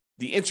change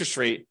the interest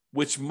rate,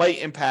 which might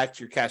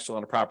impact your cash flow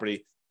on a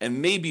property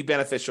and may be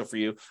beneficial for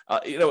you.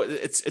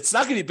 It's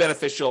not going to be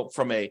beneficial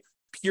from a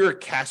pure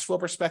cash flow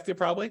perspective,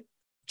 probably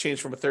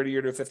change from a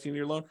 30-year to a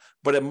 15-year loan,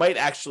 but it might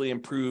actually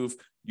improve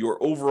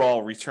your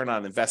overall return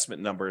on investment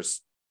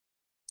numbers.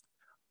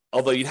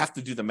 Although you'd have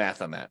to do the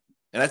math on that.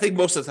 And I think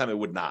most of the time it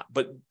would not,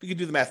 but you can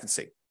do the math and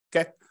see.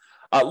 Okay.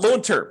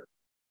 Loan term.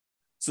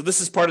 So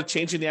this is part of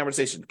changing the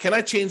amortization. Can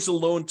I change the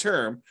loan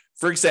term?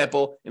 For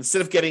example,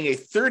 instead of getting a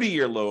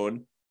 30-year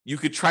loan, you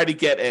could try to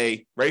get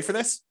ready for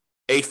this?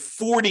 A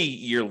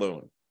 40-year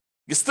loan.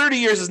 Because 30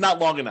 years is not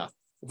long enough.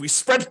 If we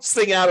spread this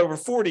thing out over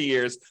 40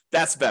 years,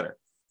 that's better,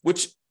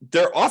 which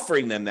they're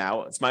offering them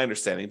now. It's my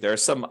understanding. There are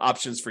some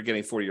options for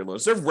getting 40-year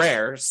loans. They're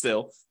rare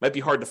still, might be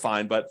hard to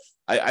find, but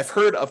I've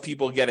heard of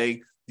people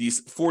getting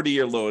these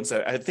 40-year loans.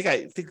 I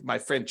think my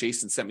friend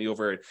Jason sent me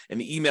over an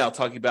email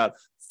talking about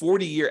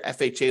 40-year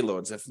FHA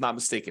loans, if I'm not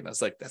mistaken. I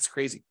was like, that's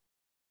crazy.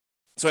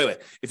 So anyway,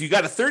 if you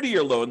got a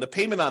 30-year loan, the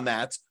payment on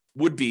that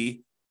would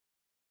be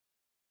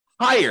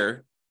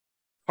higher.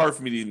 Hard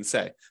for me to even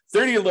say.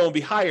 30-year loan would be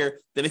higher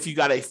than if you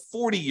got a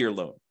 40-year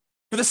loan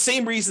for the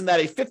same reason that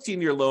a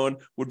 15-year loan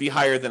would be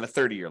higher than a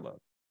 30-year loan,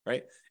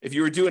 right? If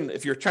you're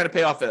trying to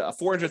pay off a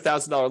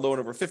 $400,000 loan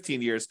over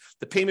 15 years,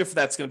 the payment for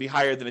that's going to be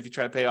higher than if you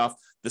try to pay off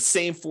the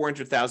same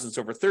 $400,000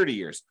 over 30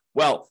 years.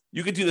 Well,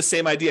 you could do the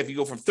same idea. If you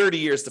go from 30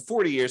 years to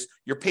 40 years,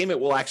 your payment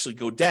will actually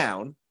go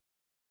down.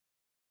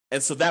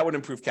 And so that would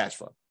improve cash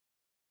flow.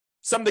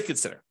 Something to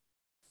consider.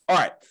 All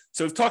right.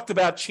 So we've talked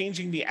about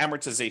changing the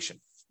amortization.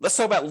 Let's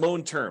talk about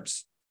loan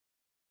terms.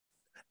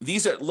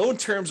 Loan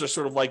terms are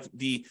sort of like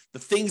the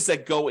things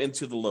that go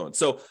into the loan.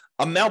 So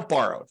amount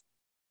borrowed.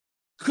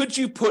 Could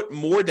you put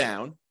more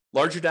down,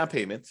 larger down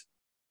payment,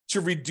 to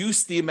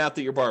reduce the amount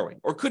that you're borrowing?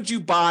 Or could you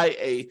buy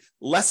a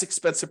less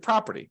expensive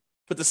property,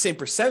 put the same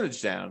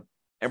percentage down,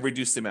 and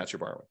reduce the amount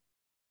you're borrowing?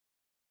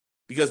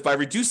 Because by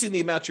reducing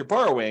the amount you're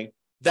borrowing,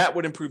 that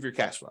would improve your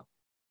cash flow.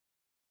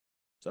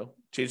 So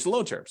change the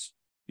loan terms.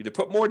 Either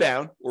put more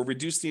down or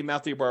reduce the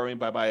amount that you're borrowing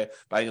by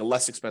buying a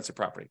less expensive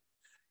property.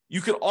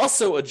 You can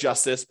also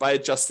adjust this by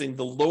adjusting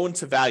the loan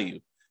to value.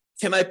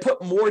 Can I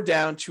put more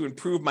down to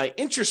improve my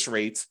interest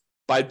rates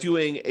by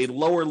doing a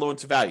lower loan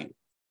to value?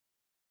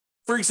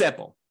 For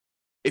example,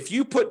 if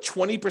you put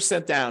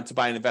 20% down to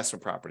buy an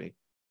investment property,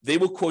 they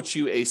will quote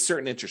you a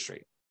certain interest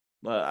rate.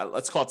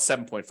 Let's call it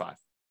 7.5.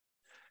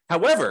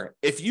 However,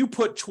 if you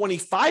put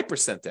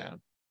 25%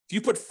 down, if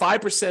you put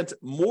 5%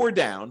 more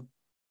down,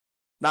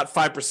 not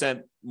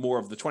 5% more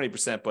of the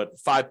 20%, but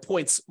 5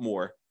 points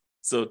more.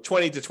 So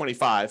 20 to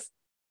 25.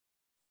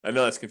 I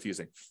know that's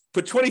confusing.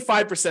 Put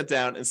 25%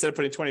 down instead of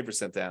putting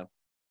 20% down.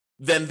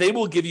 then they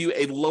will give you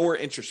a lower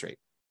interest rate.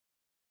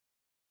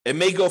 It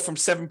may go from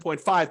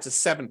 7.5 to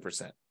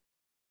 7%.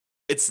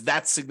 It's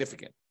that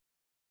significant.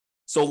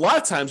 So a lot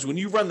of times when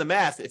you run the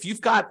math, if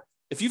you've got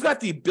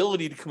the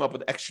ability to come up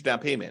with extra down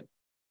payment,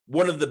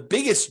 one of the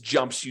biggest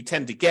jumps you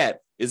tend to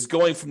get is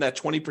going from that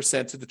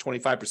 20% to the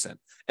 25%.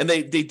 And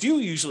they do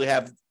usually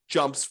have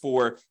jumps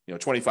for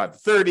 25 to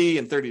 30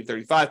 and 30 to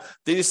 35.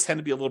 They just tend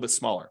to be a little bit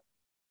smaller.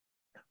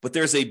 But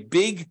there's a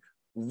big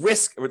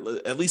risk, or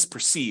at least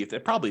perceived,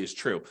 it probably is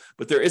true,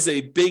 but there is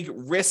a big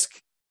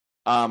risk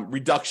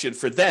reduction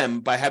for them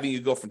by having you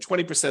go from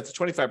 20% to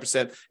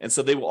 25%. And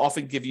so they will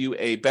often give you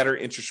a better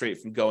interest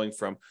rate from going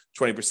from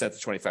 20%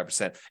 to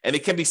 25%. And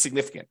it can be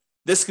significant.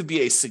 This could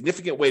be a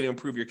significant way to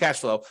improve your cash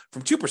flow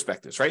from two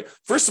perspectives, right?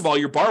 First of all,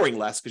 you're borrowing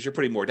less because you're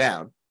putting more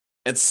down.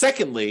 And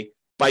secondly,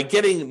 by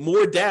getting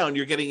more down,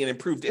 you're getting an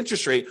improved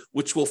interest rate,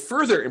 which will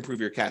further improve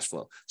your cash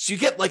flow. So you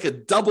get like a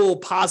double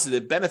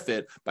positive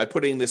benefit by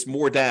putting this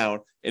more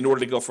down in order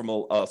to go from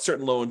a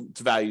certain loan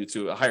to value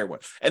to a higher one.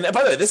 And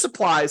by the way, this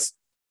applies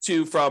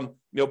to from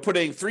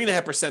putting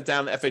 3.5%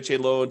 down the FHA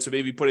loan to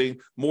maybe putting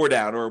more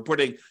down, or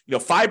putting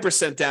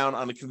 5% down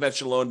on a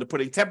conventional loan to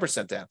putting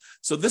 10% down.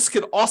 So this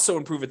could also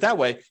improve it that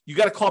way. You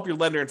got to call up your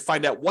lender and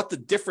find out what the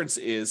difference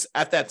is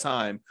at that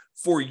time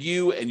for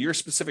you and your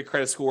specific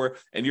credit score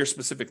and your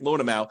specific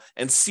loan amount,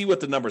 and see what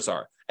the numbers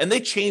are. And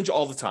they change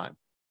all the time.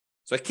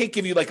 So I can't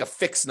give you like a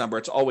fixed number.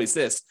 It's always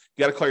this.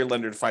 You got to call your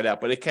lender to find out,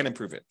 but it can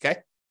improve it.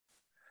 Okay.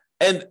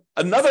 And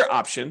another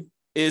option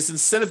is,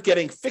 instead of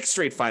getting fixed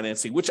rate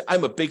financing, which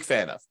I'm a big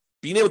fan of,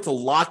 being able to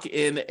lock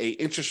in a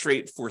interest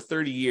rate for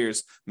 30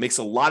 years makes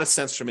a lot of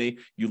sense for me.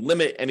 You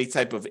limit any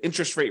type of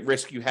interest rate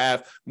risk you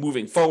have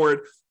moving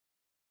forward.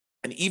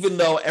 And even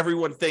though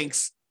everyone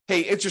thinks,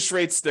 hey, interest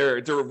rates,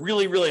 they're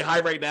really, really high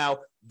right now,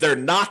 they're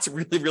not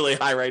really, really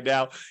high right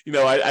now.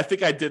 I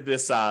think I did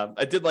this.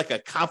 I did like a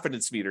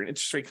confidence meter, an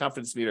interest rate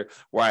confidence meter,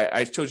 where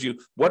I told you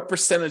what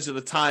percentage of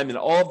the time in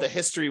all of the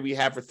history we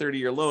have for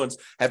 30-year loans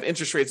have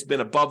interest rates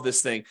been above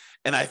this thing.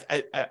 And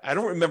I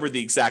don't remember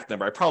the exact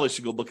number. I probably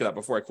should go look it up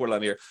before I quote it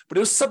on here. But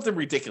it was something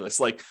ridiculous.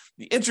 Like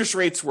the interest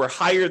rates were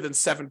higher than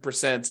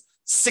 7%,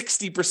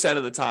 60%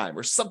 of the time,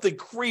 or something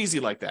crazy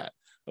like that.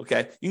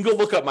 Okay, you can go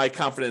look up my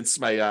confidence,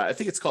 I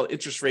think it's called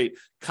interest rate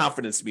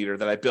confidence meter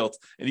that I built,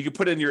 and you can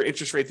put in your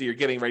interest rate that you're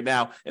getting right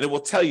now, and it will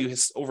tell you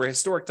over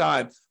historic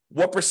time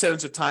what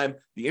percentage of time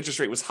the interest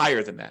rate was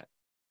higher than that.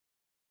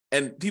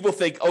 And people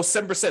think,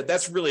 7%,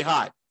 that's really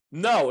high.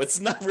 No, it's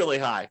not really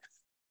high.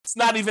 It's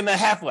not even a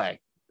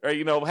halfway. Or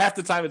half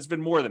the time it's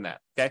been more than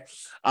that. Okay,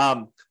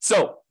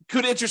 so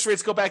could interest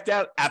rates go back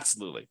down?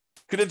 Absolutely.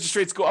 Could interest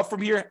rates go up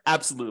from here?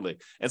 Absolutely.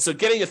 And so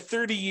getting a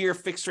 30-year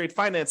fixed rate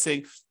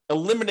financing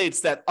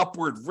eliminates that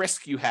upward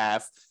risk you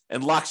have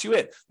and locks you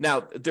in.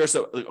 Now, there's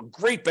a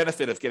great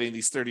benefit of getting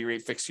these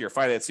 30-rate fixed-year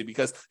financing,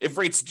 because if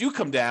rates do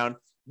come down,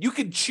 you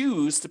can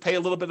choose to pay a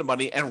little bit of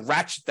money and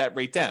ratchet that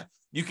rate down.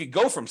 You could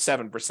go from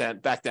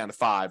 7% back down to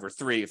 5 or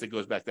 3 if it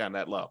goes back down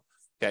that low.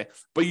 Okay,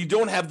 but you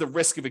don't have the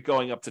risk of it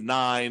going up to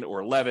 9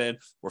 or 11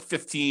 or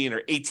 15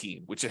 or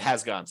 18, which it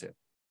has gone to.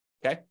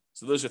 Okay,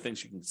 so those are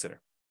things you can consider.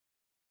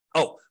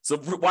 So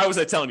why was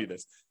I telling you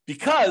this?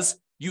 Because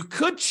you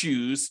could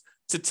choose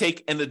to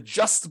take an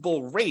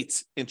adjustable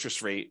rate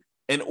interest rate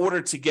in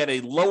order to get a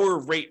lower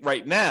rate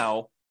right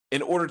now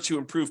in order to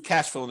improve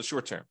cash flow in the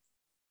short term.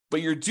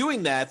 But you're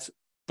doing that,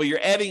 but you're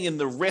adding in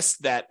the risk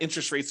that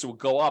interest rates will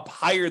go up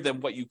higher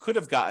than what you could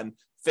have gotten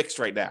fixed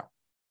right now.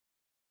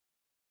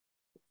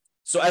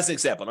 So as an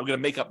example, I'm going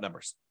to make up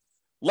numbers.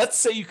 Let's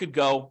say you could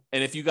go,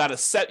 and if you got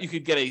you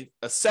could get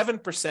a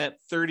 7%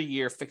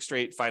 30-year fixed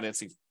rate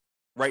financing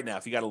right now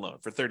if you got a loan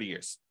for 30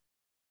 years.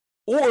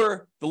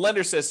 Or the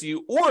lender says to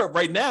you, or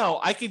right now,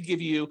 I could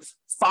give you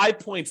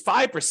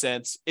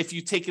 5.5% if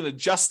you take an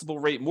adjustable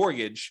rate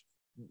mortgage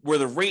where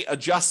the rate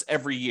adjusts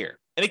every year.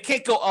 And it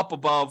can't go up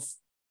above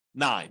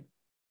 9,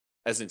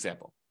 as an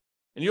example.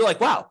 And you're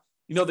like, wow,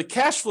 the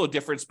cash flow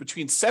difference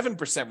between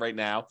 7% right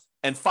now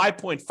and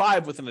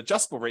 5.5 with an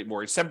adjustable rate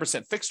mortgage,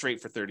 7% fixed rate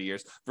for 30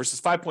 years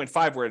versus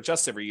 5.5 where it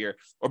adjusts every year,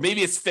 or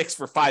maybe it's fixed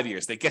for 5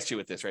 years. They get you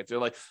with this, right? They're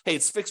like, hey,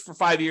 it's fixed for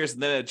 5 years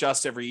and then it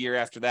adjusts every year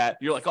after that.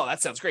 You're like, oh,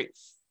 that sounds great.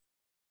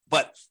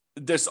 But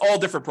there's all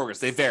different programs.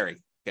 They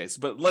vary. Okay,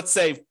 but let's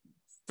say,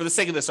 for the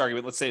sake of this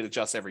argument, let's say it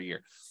adjusts every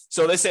year.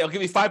 So they say, I'll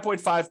give you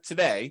 5.5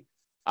 today,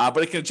 but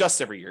it can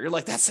adjust every year. You're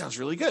like, that sounds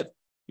really good.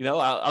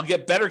 I'll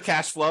get better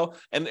cash flow,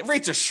 and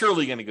rates are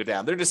surely going to go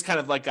down. They're just kind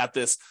of like got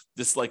this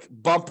like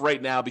bump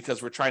right now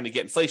because we're trying to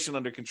get inflation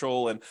under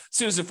control. And as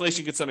soon as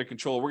inflation gets under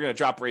control, we're going to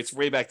drop rates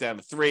way back down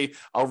to 3.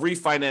 I'll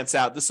refinance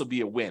out. This will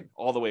be a win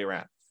all the way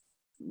around.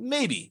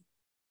 Maybe.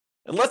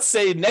 And let's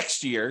say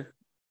next year,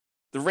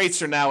 the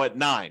rates are now at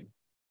 9.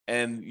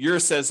 And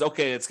yours says,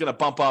 okay, it's going to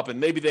bump up, and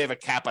maybe they have a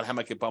cap on how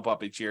much it can bump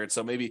up each year. And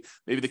so maybe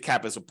the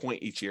cap is a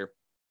point each year.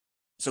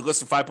 So it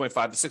goes from 5.5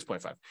 to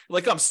 6.5. You're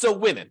like, I'm still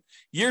winning.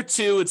 Year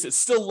 2, it's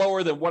still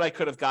lower than what I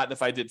could have gotten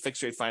if I did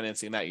fixed rate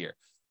financing that year.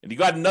 And you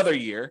got another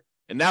year,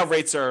 and now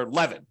rates are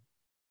 11.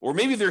 Or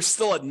maybe they're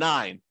still at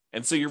 9.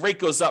 And so your rate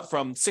goes up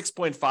from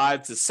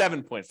 6.5 to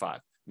 7.5.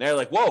 And they're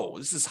like, whoa,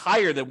 this is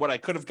higher than what I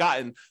could have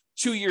gotten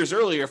 2 years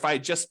earlier if I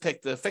had just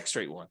picked the fixed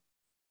rate one.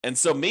 And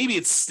so maybe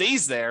it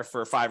stays there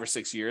for 5 or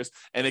 6 years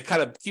and it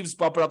kind of keeps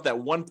bumping up that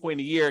 1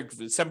 point a year.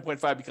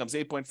 7.5 becomes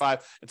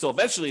 8.5 until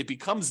eventually it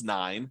becomes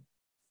 9.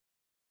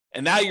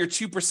 And now you're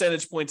 2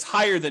 percentage points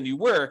higher than you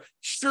were.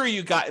 Sure,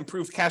 you got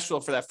improved cash flow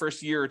for that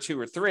first year or 2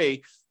 or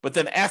 3, but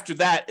then after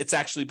that, it's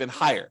actually been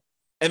higher.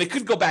 And it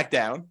could go back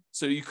down.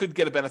 So you could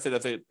get a benefit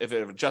of it if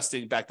it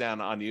adjusting back down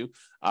on you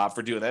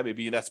for doing that.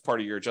 Maybe that's part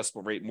of your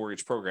adjustable rate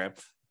mortgage program.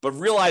 But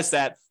realize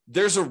that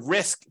there's a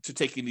risk to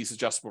taking these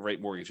adjustable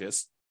rate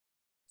mortgages.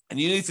 And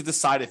you need to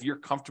decide if you're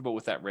comfortable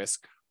with that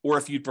risk or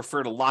if you'd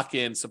prefer to lock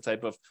in some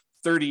type of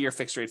 30-year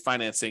fixed rate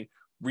financing,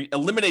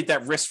 eliminate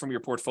that risk from your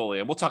portfolio.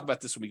 And we'll talk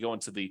about this when we go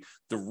into the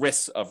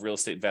risks of real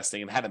estate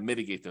investing and how to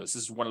mitigate those.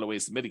 This is one of the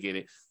ways to mitigate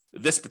it.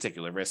 This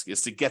particular risk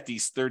is to get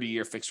these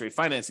 30-year fixed rate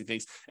financing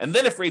things. And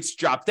then if rates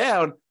drop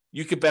down,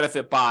 you could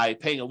benefit by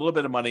paying a little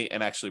bit of money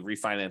and actually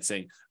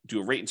refinancing, do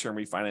a rate and term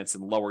refinance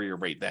and lower your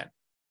rate then.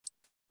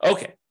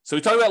 Okay, so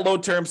we talked about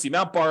loan terms, the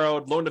amount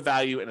borrowed, loan to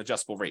value, and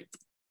adjustable rate.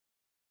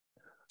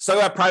 Let's talk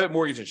about private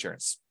mortgage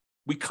insurance.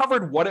 We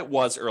covered what it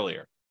was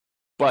earlier,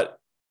 but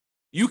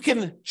you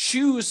can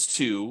choose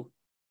to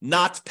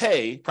not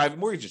pay private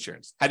mortgage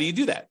insurance. How do you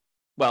do that?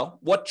 Well,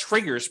 what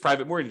triggers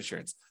private mortgage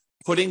insurance?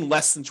 Putting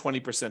less than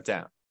 20%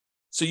 down.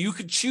 So you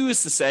could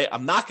choose to say,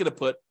 I'm not going to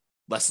put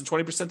less than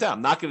 20% down.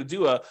 I'm not going to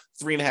do a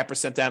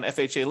 3.5% down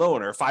FHA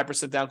loan or a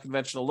 5% down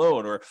conventional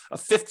loan or a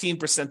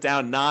 15%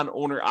 down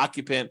non-owner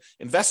occupant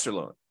investor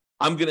loan.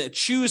 I'm going to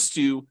choose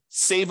to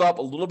save up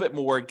a little bit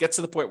more, get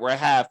to the point where I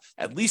have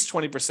at least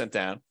 20%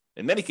 down,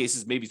 in many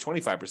cases, maybe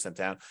 25%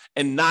 down,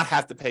 and not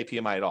have to pay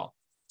PMI at all.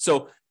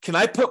 So can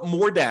I put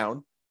more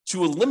down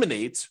to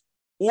eliminate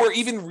or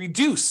even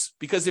reduce?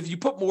 Because if you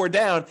put more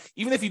down,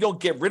 even if you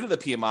don't get rid of the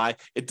PMI,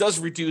 it does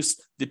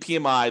reduce the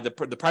PMI,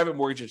 the private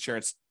mortgage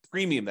insurance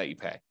premium that you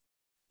pay.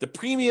 The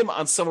premium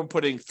on someone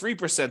putting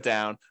 3%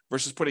 down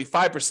versus putting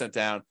 5%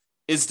 down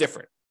is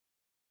different.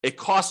 It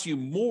costs you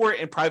more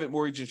in private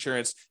mortgage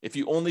insurance if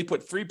you only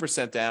put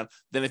 3% down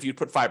than if you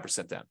put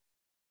 5% down.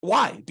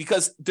 Why?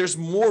 Because there's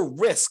more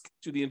risk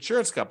to the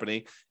insurance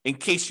company in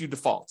case you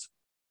default.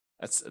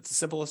 It's as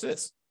simple as it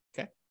is,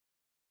 okay?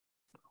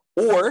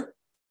 Or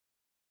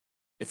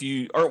if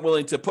you aren't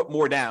willing to put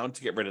more down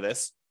to get rid of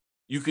this,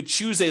 you could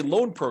choose a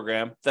loan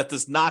program that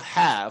does not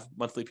have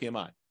monthly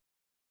PMI.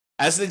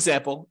 As an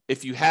example,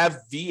 if you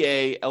have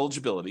VA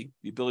eligibility,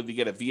 the ability to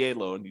get a VA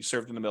loan, you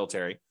served in the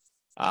military,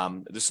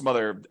 there's some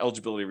other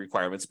eligibility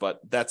requirements, but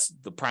that's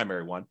the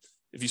primary one.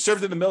 If you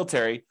served in the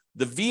military,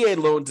 the VA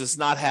loan does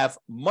not have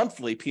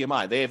monthly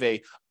PMI. They have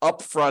a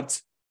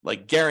upfront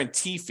like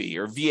guarantee fee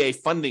or VA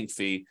funding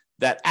fee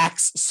that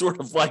acts sort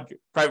of like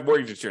private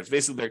mortgage insurance.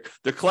 Basically,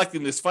 they're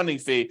collecting this funding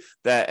fee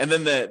and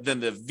then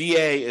the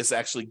VA is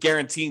actually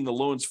guaranteeing the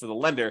loans for the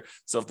lender.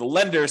 So if the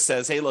lender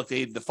says, hey, look,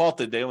 they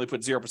defaulted, they only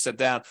put 0%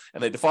 down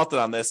and they defaulted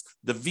on this,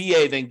 the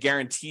VA then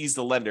guarantees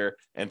the lender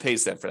and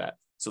pays them for that.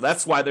 So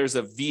that's why there's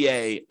a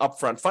VA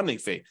upfront funding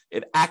fee.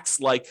 It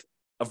acts like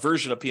a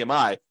version of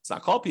PMI. It's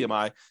not called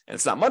PMI and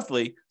it's not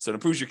monthly, so it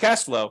improves your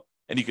cash flow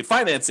and you can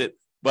finance it.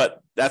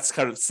 But that's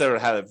kind of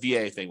how the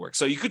VA thing works.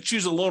 So you could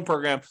choose a loan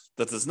program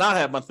that does not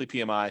have monthly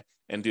PMI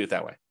and do it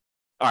that way.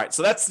 All right,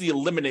 so that's the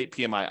eliminate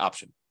PMI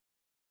option.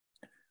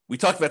 We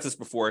talked about this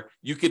before.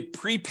 You could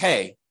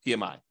prepay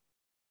PMI.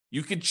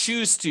 You could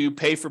choose to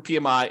pay for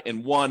PMI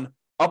in one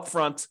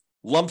upfront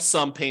lump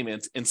sum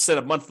payment instead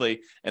of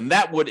monthly, and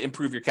that would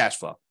improve your cash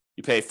flow.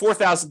 You pay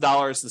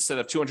 $4,000 instead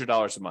of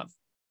 $200 a month.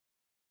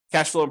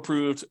 Cash flow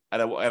improved at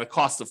a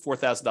cost of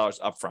 $4,000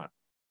 upfront.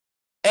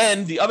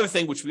 And the other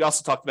thing, which we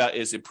also talked about,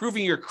 is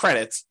improving your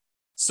credit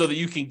so that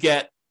you can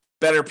get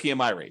better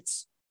PMI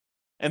rates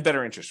and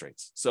better interest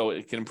rates. So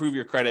it can improve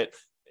your credit.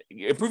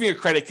 Improving your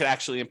credit can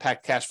actually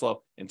impact cash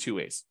flow in 2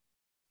 ways.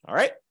 All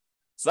right.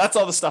 So that's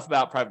all the stuff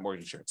about private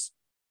mortgage insurance.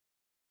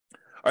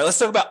 All right, let's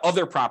talk about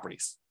other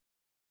properties.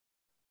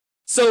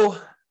 So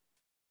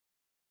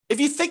if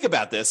you think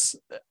about this,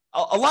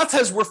 a lot of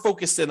times we're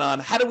focused in on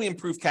how do we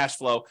improve cash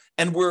flow,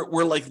 and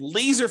we're like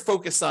laser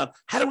focused on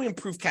how do we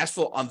improve cash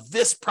flow on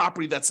this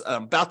property that's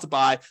I'm about to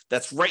buy,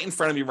 that's right in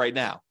front of me right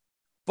now.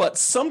 But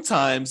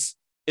sometimes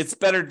it's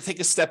better to take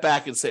a step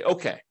back and say,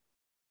 okay,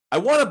 I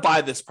want to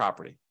buy this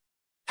property.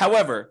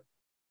 However,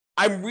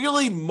 I'm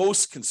really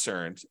most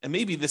concerned, and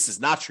maybe this is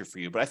not true for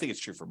you, but I think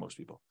it's true for most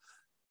people.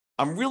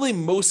 I'm really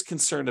most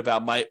concerned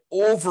about my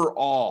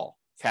overall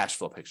cash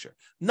flow picture,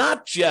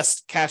 not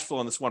just cash flow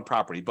on this one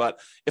property, but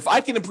if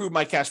I can improve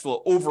my cash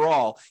flow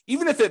overall,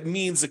 even if it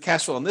means the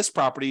cash flow on this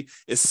property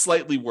is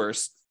slightly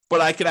worse, but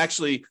I can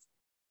actually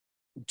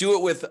do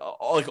it with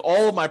like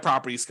all of my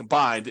properties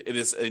combined, it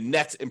is a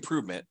net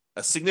improvement,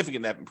 a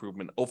significant net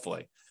improvement,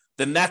 hopefully,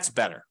 then that's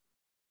better.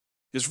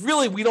 Because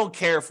really, we don't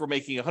care if we're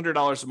making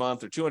 $100 a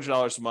month or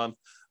 $200 a month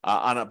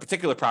on a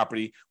particular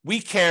property.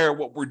 We care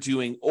what we're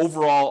doing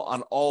overall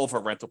on all of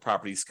our rental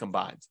properties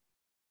combined.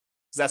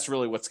 That's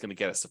really what's going to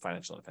get us to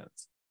financial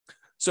independence.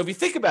 So if you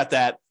think about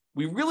that,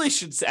 we really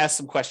should ask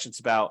some questions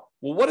about,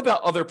 well, what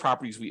about other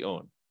properties we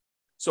own?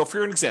 So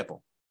for an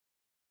example,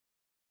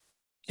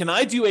 can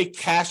I do a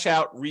cash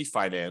out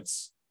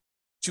refinance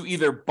to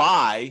either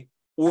buy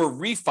or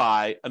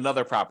refi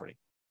another property?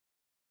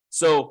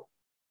 So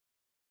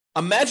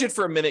imagine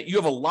for a minute, you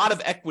have a lot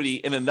of equity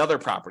in another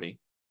property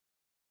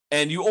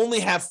and you only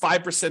have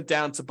 5%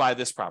 down to buy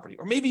this property.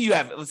 Or maybe you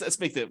have, let's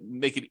make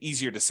an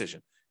easier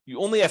decision. You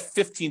only have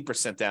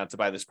 15% down to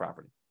buy this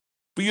property,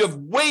 but you have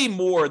way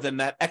more than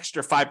that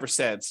extra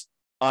 5%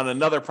 on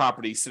another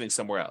property sitting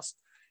somewhere else.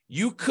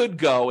 You could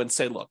go and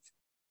say, look,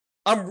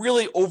 I'm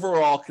really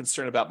overall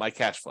concerned about my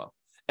cash flow.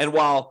 And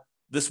while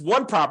this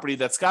one property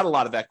that's got a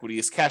lot of equity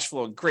is cash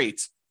flowing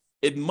great,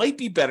 it might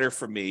be better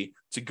for me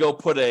to go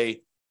put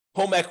a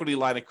home equity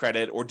line of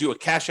credit or do a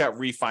cash out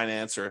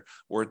refinance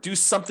or do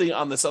something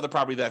on this other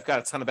property that I've got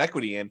a ton of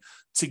equity in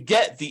to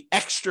get the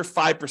extra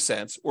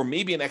 5% or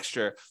maybe an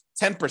extra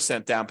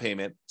 10% down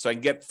payment. So I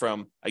can get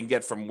from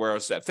where I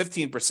was at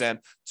 15%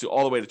 to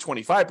all the way to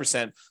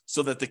 25%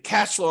 so that the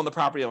cash flow on the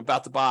property I'm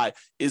about to buy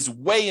is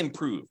way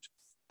improved.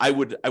 I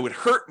would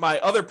hurt my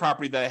other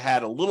property that I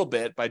had a little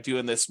bit by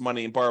doing this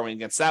money and borrowing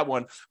against that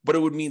one, but it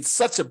would mean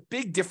such a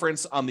big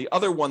difference on the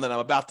other one that I'm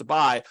about to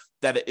buy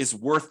that it is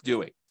worth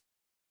doing.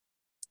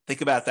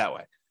 Think about it that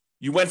way.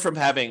 You went from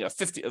having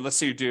let's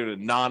say you're doing a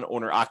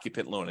non-owner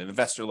occupant loan, an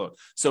investor loan.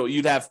 So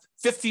you'd have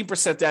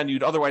 15% down,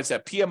 you'd otherwise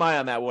have PMI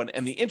on that one,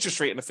 and the interest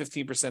rate in a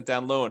 15%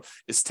 down loan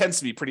tends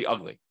to be pretty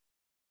ugly.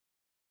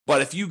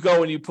 But if you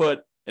go and you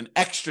put an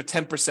extra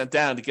 10%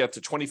 down to get up to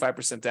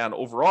 25% down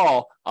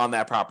overall on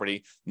that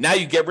property, now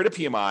you get rid of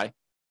PMI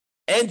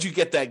and you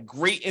get that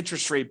great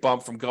interest rate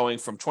bump from going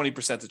from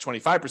 20% to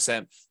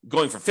 25%,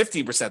 going from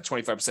 15% to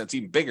 25% is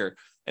even bigger.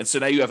 And so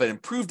now you have an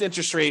improved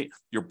interest rate,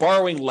 you're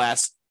borrowing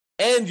less,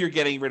 and you're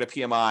getting rid of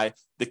PMI.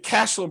 The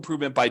cash flow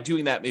improvement by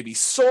doing that may be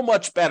so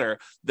much better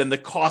than the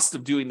cost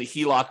of doing the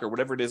HELOC or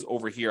whatever it is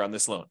over here on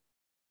this loan.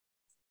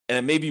 And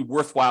it may be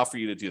worthwhile for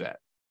you to do that.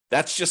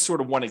 That's just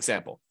sort of one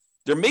example.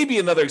 There may be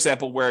another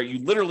example where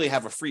you literally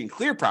have a free and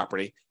clear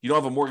property, you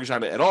don't have a mortgage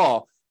on it at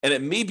all, and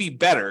it may be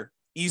better,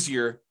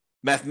 easier,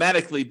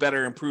 mathematically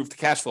better, improved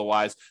cash flow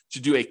wise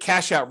to do a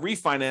cash out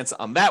refinance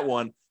on that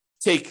one,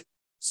 take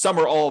some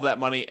or all of that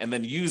money, and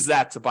then use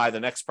that to buy the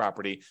next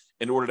property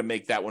in order to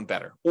make that one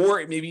better.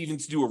 Or maybe even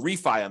to do a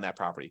refi on that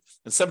property.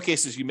 In some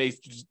cases, you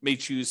may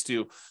choose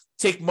to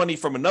take money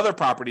from another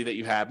property that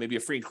you have, maybe a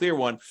free and clear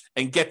one,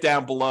 and get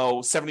down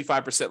below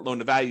 75% loan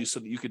to value so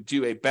that you could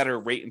do a better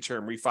rate and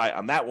term refi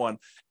on that one.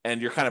 And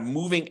you're kind of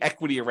moving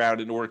equity around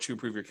in order to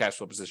improve your cash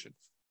flow position.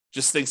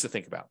 Just things to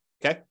think about,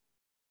 okay?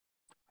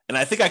 And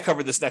I think I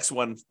covered this next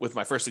one with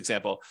my first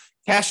example,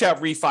 cash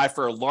out refi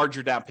for a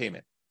larger down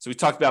payment. So we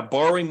talked about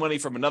borrowing money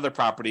from another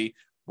property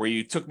where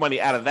you took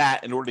money out of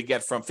that in order to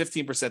get from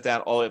 15%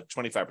 down all the way up to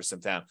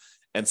 25% down.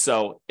 And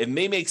so it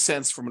may make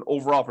sense from an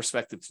overall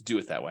perspective to do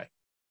it that way.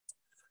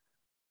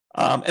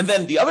 And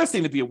then the other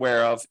thing to be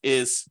aware of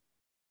is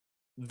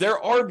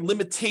there are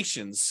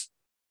limitations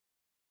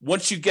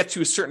once you get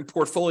to a certain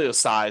portfolio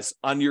size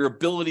on your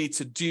ability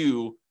to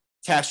do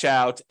cash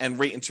out and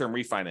rate and term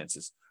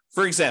refinances.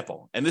 For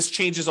example, and this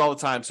changes all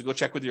the time, so go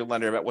check with your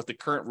lender about what the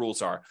current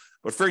rules are.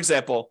 But for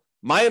example,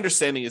 my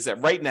understanding is that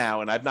right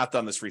now, and I've not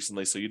done this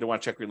recently, so you don't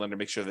want to check with your lender,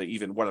 make sure that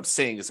even what I'm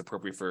saying is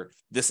appropriate for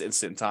this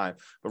instant in time.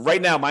 But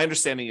right now, my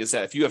understanding is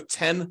that if you have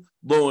 10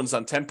 loans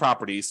on 10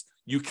 properties,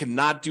 you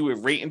cannot do a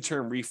rate and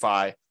term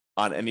refi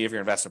on any of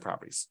your investment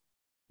properties.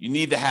 You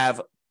need to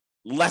have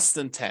less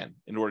than 10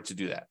 in order to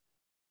do that.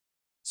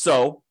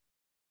 So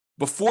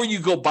before you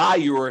go buy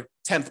your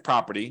 10th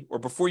property, or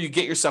before you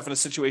get yourself in a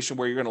situation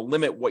where you're going to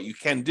limit what you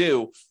can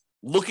do,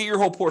 look at your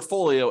whole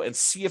portfolio and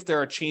see if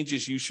there are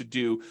changes you should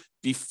do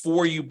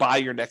before you buy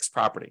your next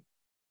property.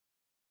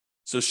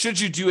 So should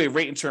you do a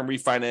rate and term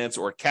refinance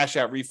or a cash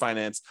out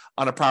refinance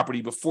on a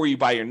property before you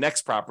buy your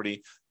next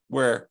property,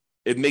 where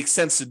it makes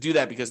sense to do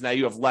that because now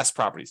you have less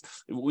properties?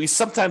 We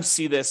sometimes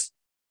see this,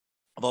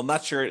 although I'm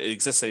not sure it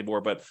exists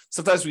anymore, but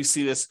sometimes we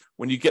see this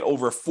when you get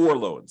over 4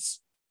 loans.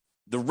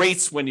 The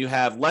rates when you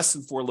have less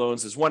than 4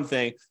 loans is one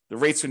thing. The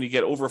rates when you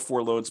get over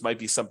 4 loans might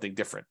be something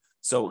different.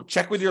 So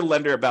check with your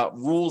lender about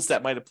rules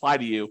that might apply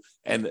to you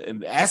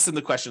and ask them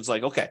the questions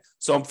like, okay,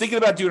 so I'm thinking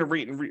about doing a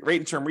rate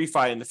and term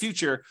refi in the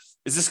future.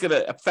 Is this going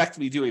to affect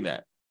me doing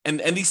that? And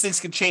these things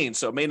can change.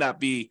 So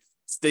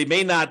they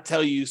may not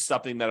tell you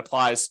something that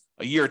applies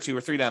a year or 2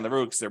 or 3 down the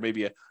road because there may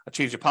be a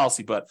change of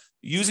policy, but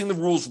using the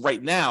rules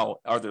right now,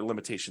 are there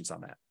limitations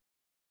on that?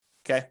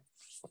 Okay.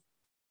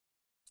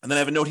 And then I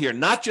have a note here,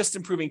 not just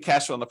improving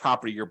cash flow on the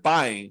property you're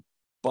buying,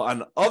 but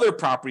on other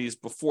properties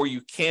before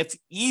you can't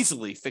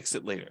easily fix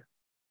it later.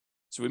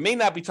 So we may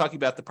not be talking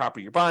about the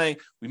property you're buying.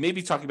 We may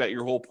be talking about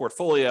your whole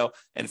portfolio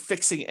and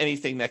fixing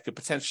anything that could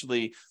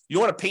potentially, you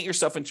don't want to paint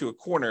yourself into a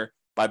corner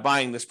by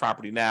buying this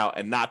property now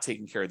and not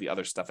taking care of the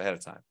other stuff ahead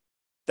of time.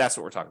 That's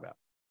what we're talking about.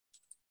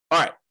 All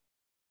right.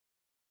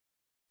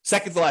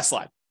 Second to last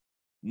slide.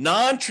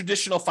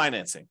 Non-traditional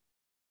financing.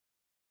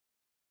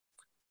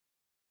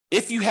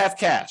 If you have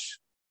cash,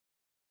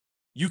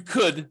 you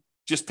could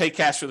just pay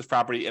cash for this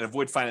property and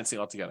avoid financing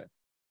altogether.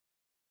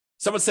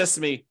 Someone says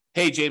to me,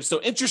 hey, James,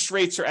 so interest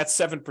rates are at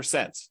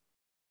 7%.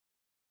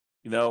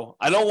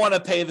 I don't want to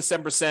pay the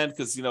 7%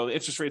 because, the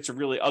interest rates are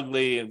really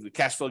ugly and the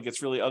cash flow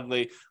gets really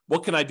ugly.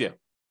 What can I do?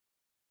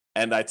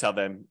 And I tell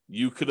them,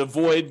 you could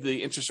avoid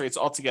the interest rates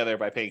altogether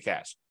by paying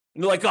cash.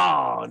 And they're like,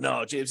 oh,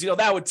 no, James,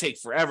 that would take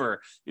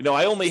forever.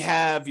 I only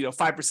have,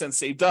 5%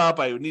 saved up.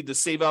 I would need to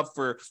save up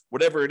for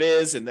whatever it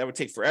is. And that would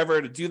take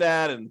forever to do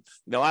that. And,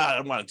 I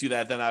don't want to do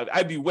that. Then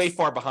I'd be way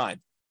far behind.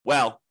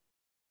 Well,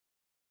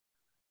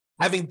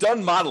 having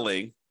done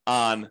modeling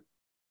on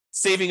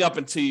saving up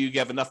until you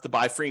have enough to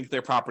buy free and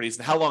clear properties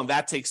and how long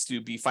that takes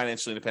to be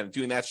financially independent,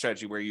 doing that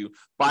strategy where you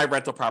buy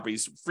rental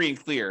properties free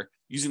and clear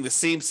using the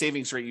same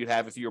savings rate you'd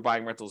have if you were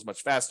buying rentals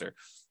much faster,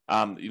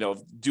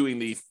 doing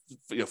the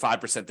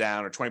 5%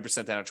 down or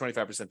 20% down or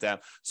 25% down.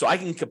 So I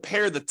can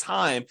compare the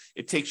time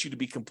it takes you to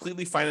be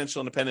completely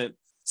financially independent,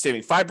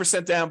 saving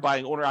 5% down,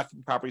 buying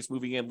owner-occupied properties,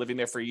 moving in, living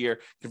there for a year,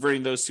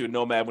 converting those to a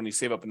nomad when you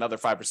save up another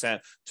 5%,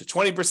 to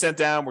 20%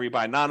 down, where you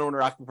buy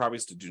non-owner-occupied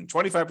properties, to doing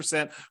 25%,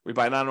 where you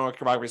buy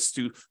non-owner-occupied properties,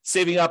 to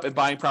saving up and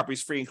buying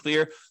properties free and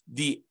clear.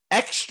 The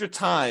extra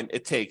time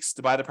it takes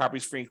to buy the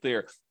properties free and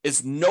clear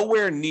is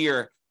nowhere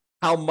near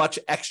how much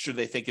extra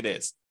they think it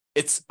is.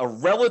 It's a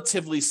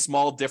relatively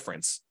small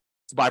difference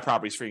to buy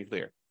properties free and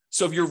clear.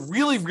 So if you're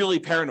really, really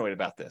paranoid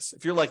about this,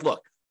 if you're like,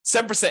 look,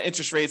 7%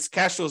 interest rates,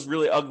 cash flow is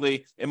really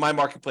ugly in my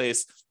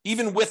marketplace,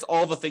 even with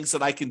all the things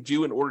that I can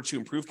do in order to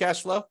improve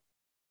cash flow,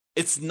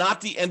 it's not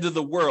the end of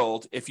the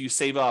world if you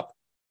save up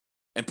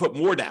and put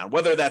more down,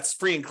 whether that's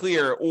free and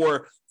clear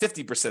or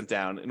 50%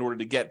 down in order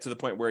to get to the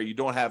point where you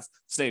don't have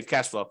negative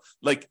cash flow.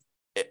 Like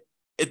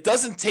it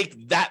doesn't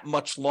take that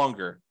much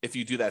longer if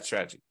you do that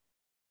strategy.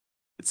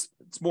 It's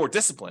more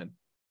discipline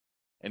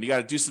and you got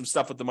to do some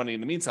stuff with the money in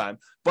the meantime.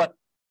 But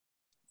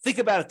think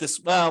about it this,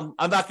 well,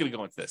 I'm not going to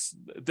go into this.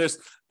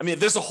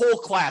 There's a whole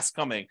class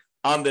coming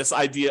on this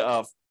idea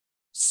of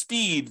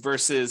speed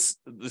versus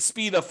the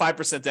speed of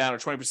 5% down or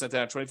 20%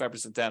 down,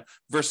 25% down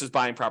versus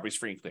buying properties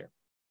free and clear.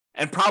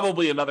 And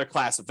probably another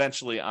class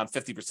eventually on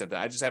 50%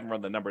 down. I just haven't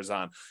run the numbers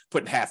on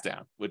putting half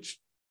down, which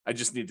I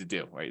just need to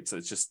do, right? So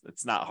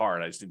it's not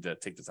hard. I just need to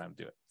take the time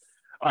to do it.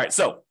 All right.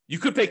 So you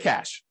could pay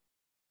cash,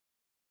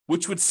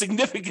 which would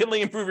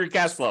significantly improve your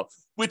cash flow,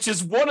 which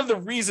is one of the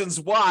reasons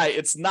why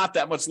it's not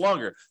that much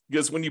longer.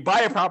 Because when you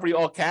buy a property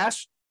all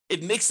cash,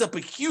 it makes up a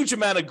huge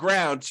amount of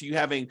ground to you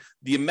having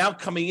the amount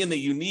coming in that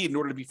you need in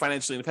order to be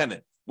financially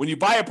independent. When you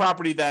buy a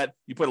property that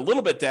you put a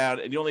little bit down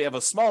and you only have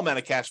a small amount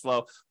of cash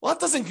flow, well, it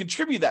doesn't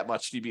contribute that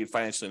much to you being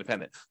financially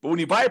independent. But when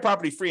you buy a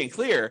property free and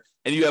clear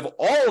and you have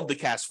all of the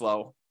cash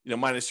flow,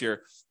 minus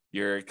your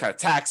kind of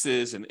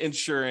taxes and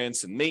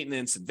insurance and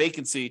maintenance and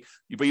vacancy,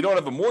 but you don't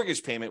have a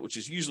mortgage payment, which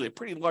is usually a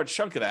pretty large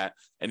chunk of that,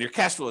 and your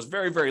cash flow is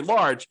very, very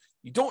large,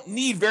 you don't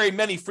need very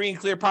many free and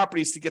clear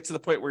properties to get to the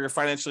point where you're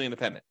financially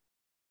independent.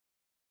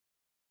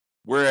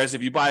 Whereas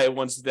if you buy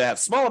ones that have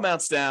small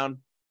amounts down,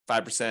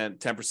 5%,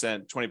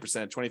 10%,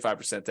 20%,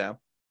 25% down,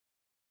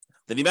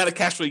 then the amount of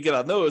cash flow you get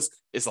on those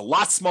is a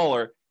lot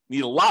smaller. You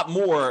need a lot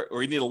more,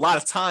 or you need a lot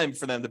of time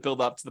for them to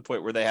build up to the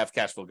point where they have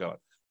cash flow going.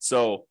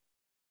 So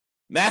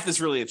math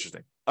is really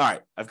interesting. All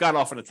right, I've gotten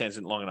off on a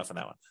tangent long enough on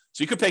that one.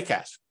 So you could pay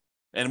cash.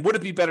 And would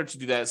it be better to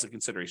do that as a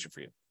consideration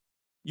for you?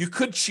 You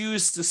could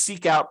choose to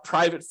seek out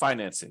private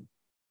financing.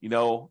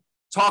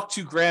 Talk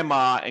to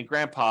grandma and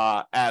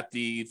grandpa at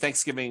the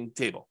Thanksgiving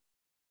table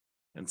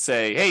and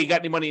say, hey, you got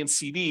any money in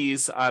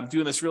CDs? I'm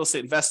doing this real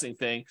estate investing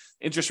thing.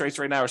 Interest rates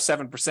right now are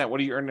 7%. What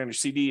are you earning on your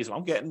CDs? Well,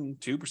 I'm getting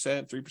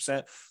 2%,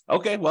 3%.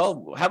 Okay,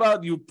 well, how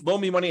about you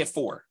loan me money at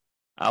 4%?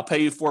 I'll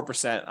pay you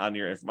 4% on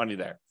your money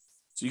there.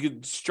 So you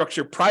could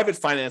structure private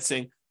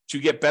financing to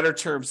get better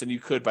terms than you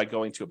could by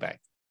going to a bank.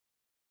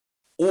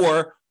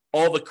 Or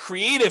all the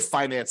creative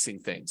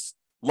financing things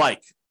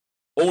like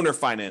owner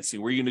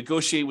financing, where you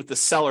negotiate with the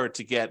seller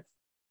to get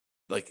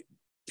like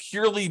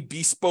purely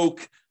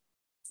bespoke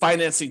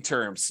financing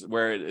terms,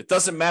 where it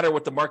doesn't matter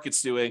what the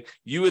market's doing.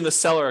 You and the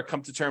seller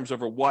come to terms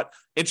over what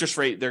interest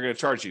rate they're going to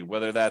charge you,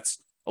 whether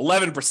that's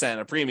 11%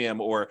 a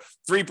premium or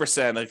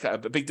 3%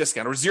 a big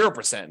discount or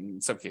 0%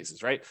 in some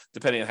cases, right?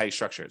 Depending on how you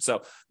structure it.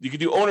 So you could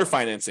do owner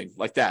financing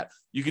like that.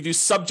 You could do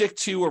subject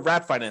to or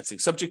wrap financing.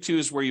 Subject to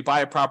is where you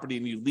buy a property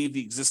and you leave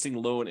the existing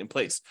loan in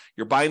place.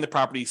 You're buying the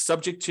property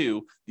subject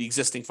to the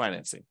existing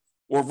financing.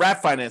 Or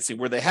wrap financing,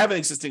 where they have an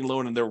existing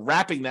loan and they're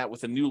wrapping that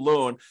with a new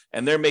loan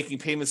and they're making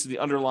payments to the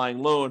underlying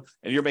loan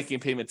and you're making a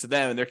payment to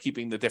them and they're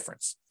keeping the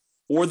difference.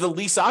 Or the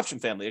lease option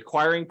family,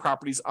 acquiring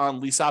properties on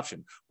lease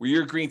option, where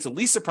you're agreeing to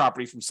lease a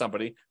property from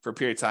somebody for a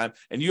period of time,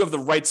 and you have the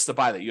rights to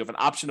buy that. You have an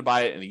option to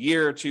buy it in a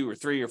year or 2 or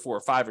 3 or 4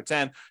 or 5 or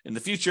 10 in the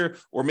future.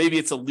 Or maybe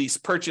it's a lease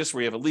purchase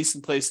where you have a lease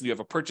in place and you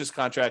have a purchase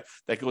contract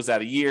that goes out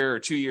a year or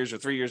 2 years or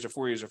 3 years or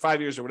 4 years or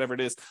 5 years or whatever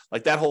it is,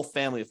 like that whole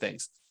family of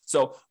things.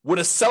 So would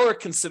a seller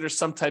consider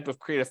some type of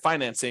creative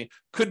financing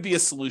could be a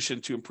solution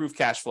to improve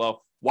cash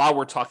flow while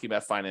we're talking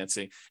about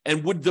financing?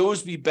 And would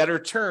those be better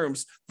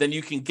terms than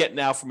you can get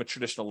now from a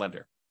traditional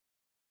lender?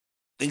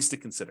 Things to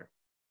consider.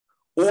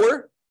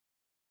 Or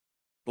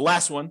the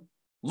last one,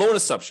 loan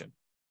assumption.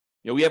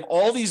 We have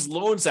all these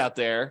loans out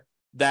there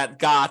that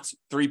got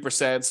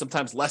 3%,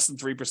 sometimes less than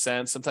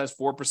 3%, sometimes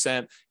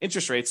 4%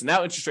 interest rates. And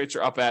now interest rates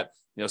are up at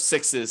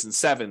 6s and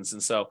 7s.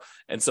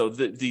 And so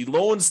the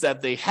loans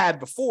that they had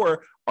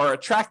before are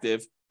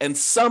attractive, and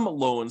some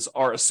loans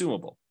are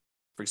assumable.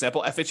 For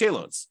example, FHA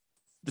loans.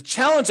 The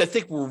challenge I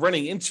think we're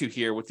running into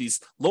here with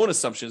these loan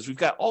assumptions, we've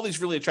got all these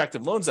really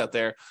attractive loans out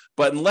there,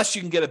 but unless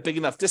you can get a big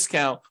enough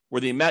discount where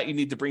the amount you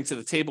need to bring to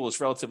the table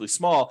is relatively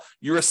small,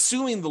 you're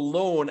assuming the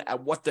loan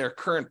at what their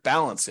current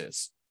balance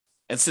is.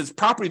 And since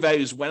property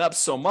values went up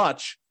so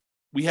much,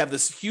 we have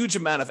this huge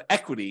amount of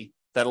equity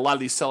that a lot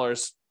of these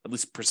sellers at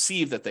least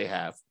perceive that they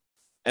have.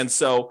 And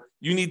so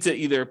you need to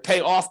either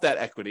pay off that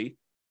equity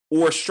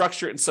or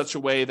structure it in such a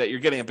way that you're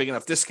getting a big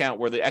enough discount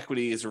where the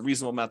equity is a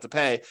reasonable amount to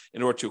pay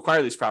in order to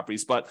acquire these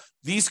properties. But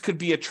these could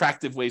be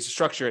attractive ways to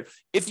structure it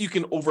if you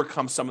can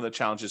overcome some of the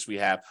challenges we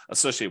have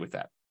associated with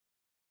that.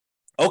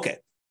 Okay,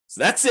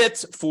 so that's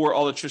it for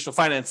all the traditional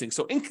financing.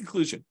 So in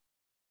conclusion,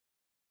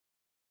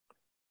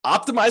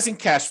 optimizing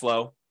cash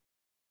flow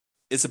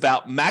is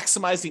about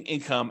maximizing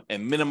income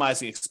and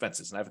minimizing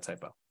expenses. And I have a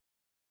typo.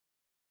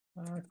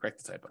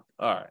 Correct the typo.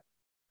 All right.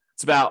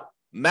 It's about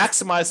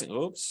maximizing,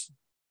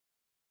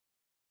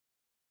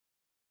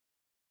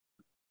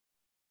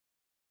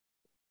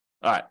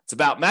 All right. It's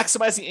about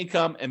maximizing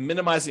income and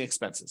minimizing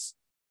expenses.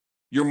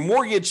 Your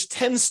mortgage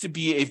tends to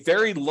be a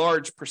very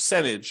large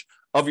percentage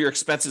of your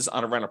expenses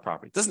on a rental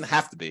property. It doesn't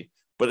have to be,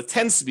 but it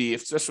tends to be,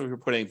 especially if you're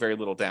putting very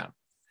little down.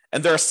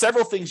 And there are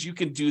several things you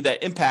can do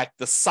that impact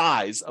the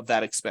size of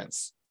that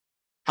expense,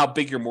 how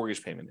big your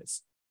mortgage payment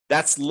is.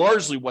 That's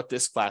largely what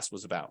this class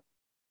was about.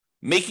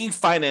 Making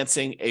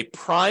financing a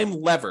prime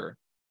lever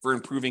for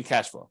improving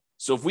cash flow.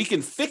 So if we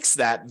can fix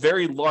that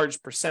very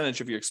large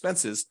percentage of your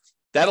expenses,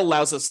 that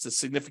allows us to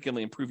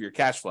significantly improve your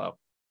cash flow,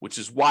 which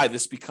is why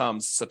this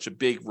becomes such a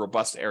big,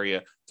 robust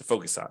area to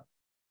focus on.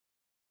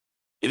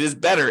 It is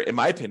better, in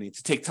my opinion,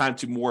 to take time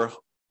to more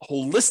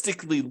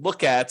holistically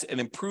look at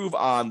and improve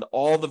on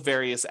all the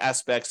various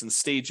aspects and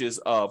stages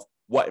of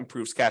what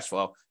improves cash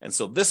flow. And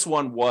so this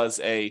one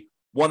was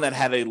one that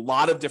had a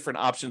lot of different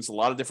options, a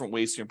lot of different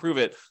ways to improve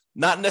it.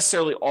 Not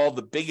necessarily all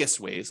the biggest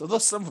ways, although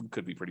some of them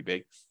could be pretty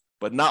big,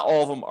 but not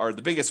all of them are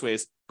the biggest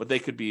ways, but they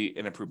could be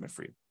an improvement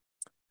for you.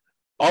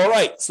 All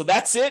right, so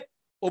that's it.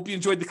 Hope you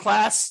enjoyed the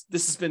class.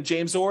 This has been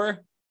James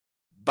Orr.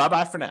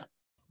 Bye-bye for now.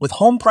 With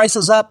home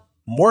prices up,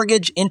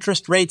 mortgage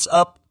interest rates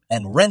up,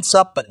 and rents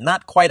up but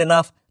not quite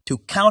enough to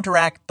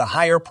counteract the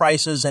higher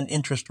prices and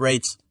interest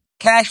rates,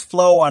 cash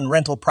flow on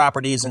rental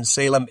properties in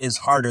Salem is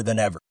harder than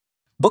ever.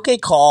 Book a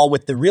call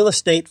with the Real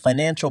Estate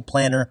Financial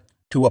Planner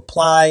to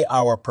apply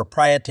our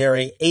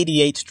proprietary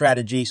 88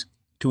 strategies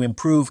to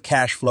improve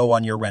cash flow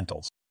on your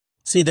rentals.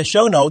 See the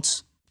show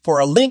notes for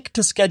a link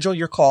to schedule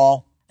your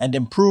call and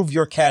improve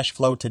your cash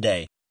flow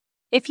today.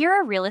 If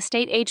you're a real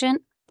estate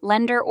agent,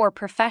 lender, or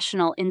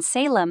professional in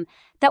Salem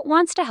that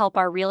wants to help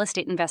our real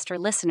estate investor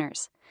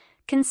listeners,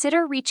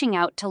 consider reaching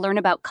out to learn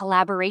about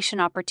collaboration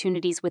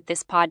opportunities with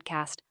this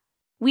podcast.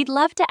 We'd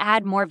love to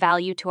add more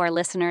value to our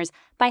listeners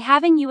by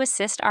having you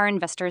assist our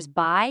investors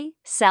buy,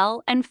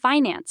 sell, and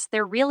finance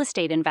their real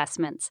estate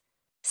investments.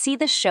 See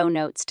the show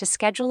notes to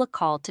schedule a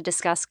call to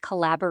discuss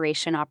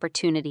collaboration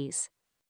opportunities.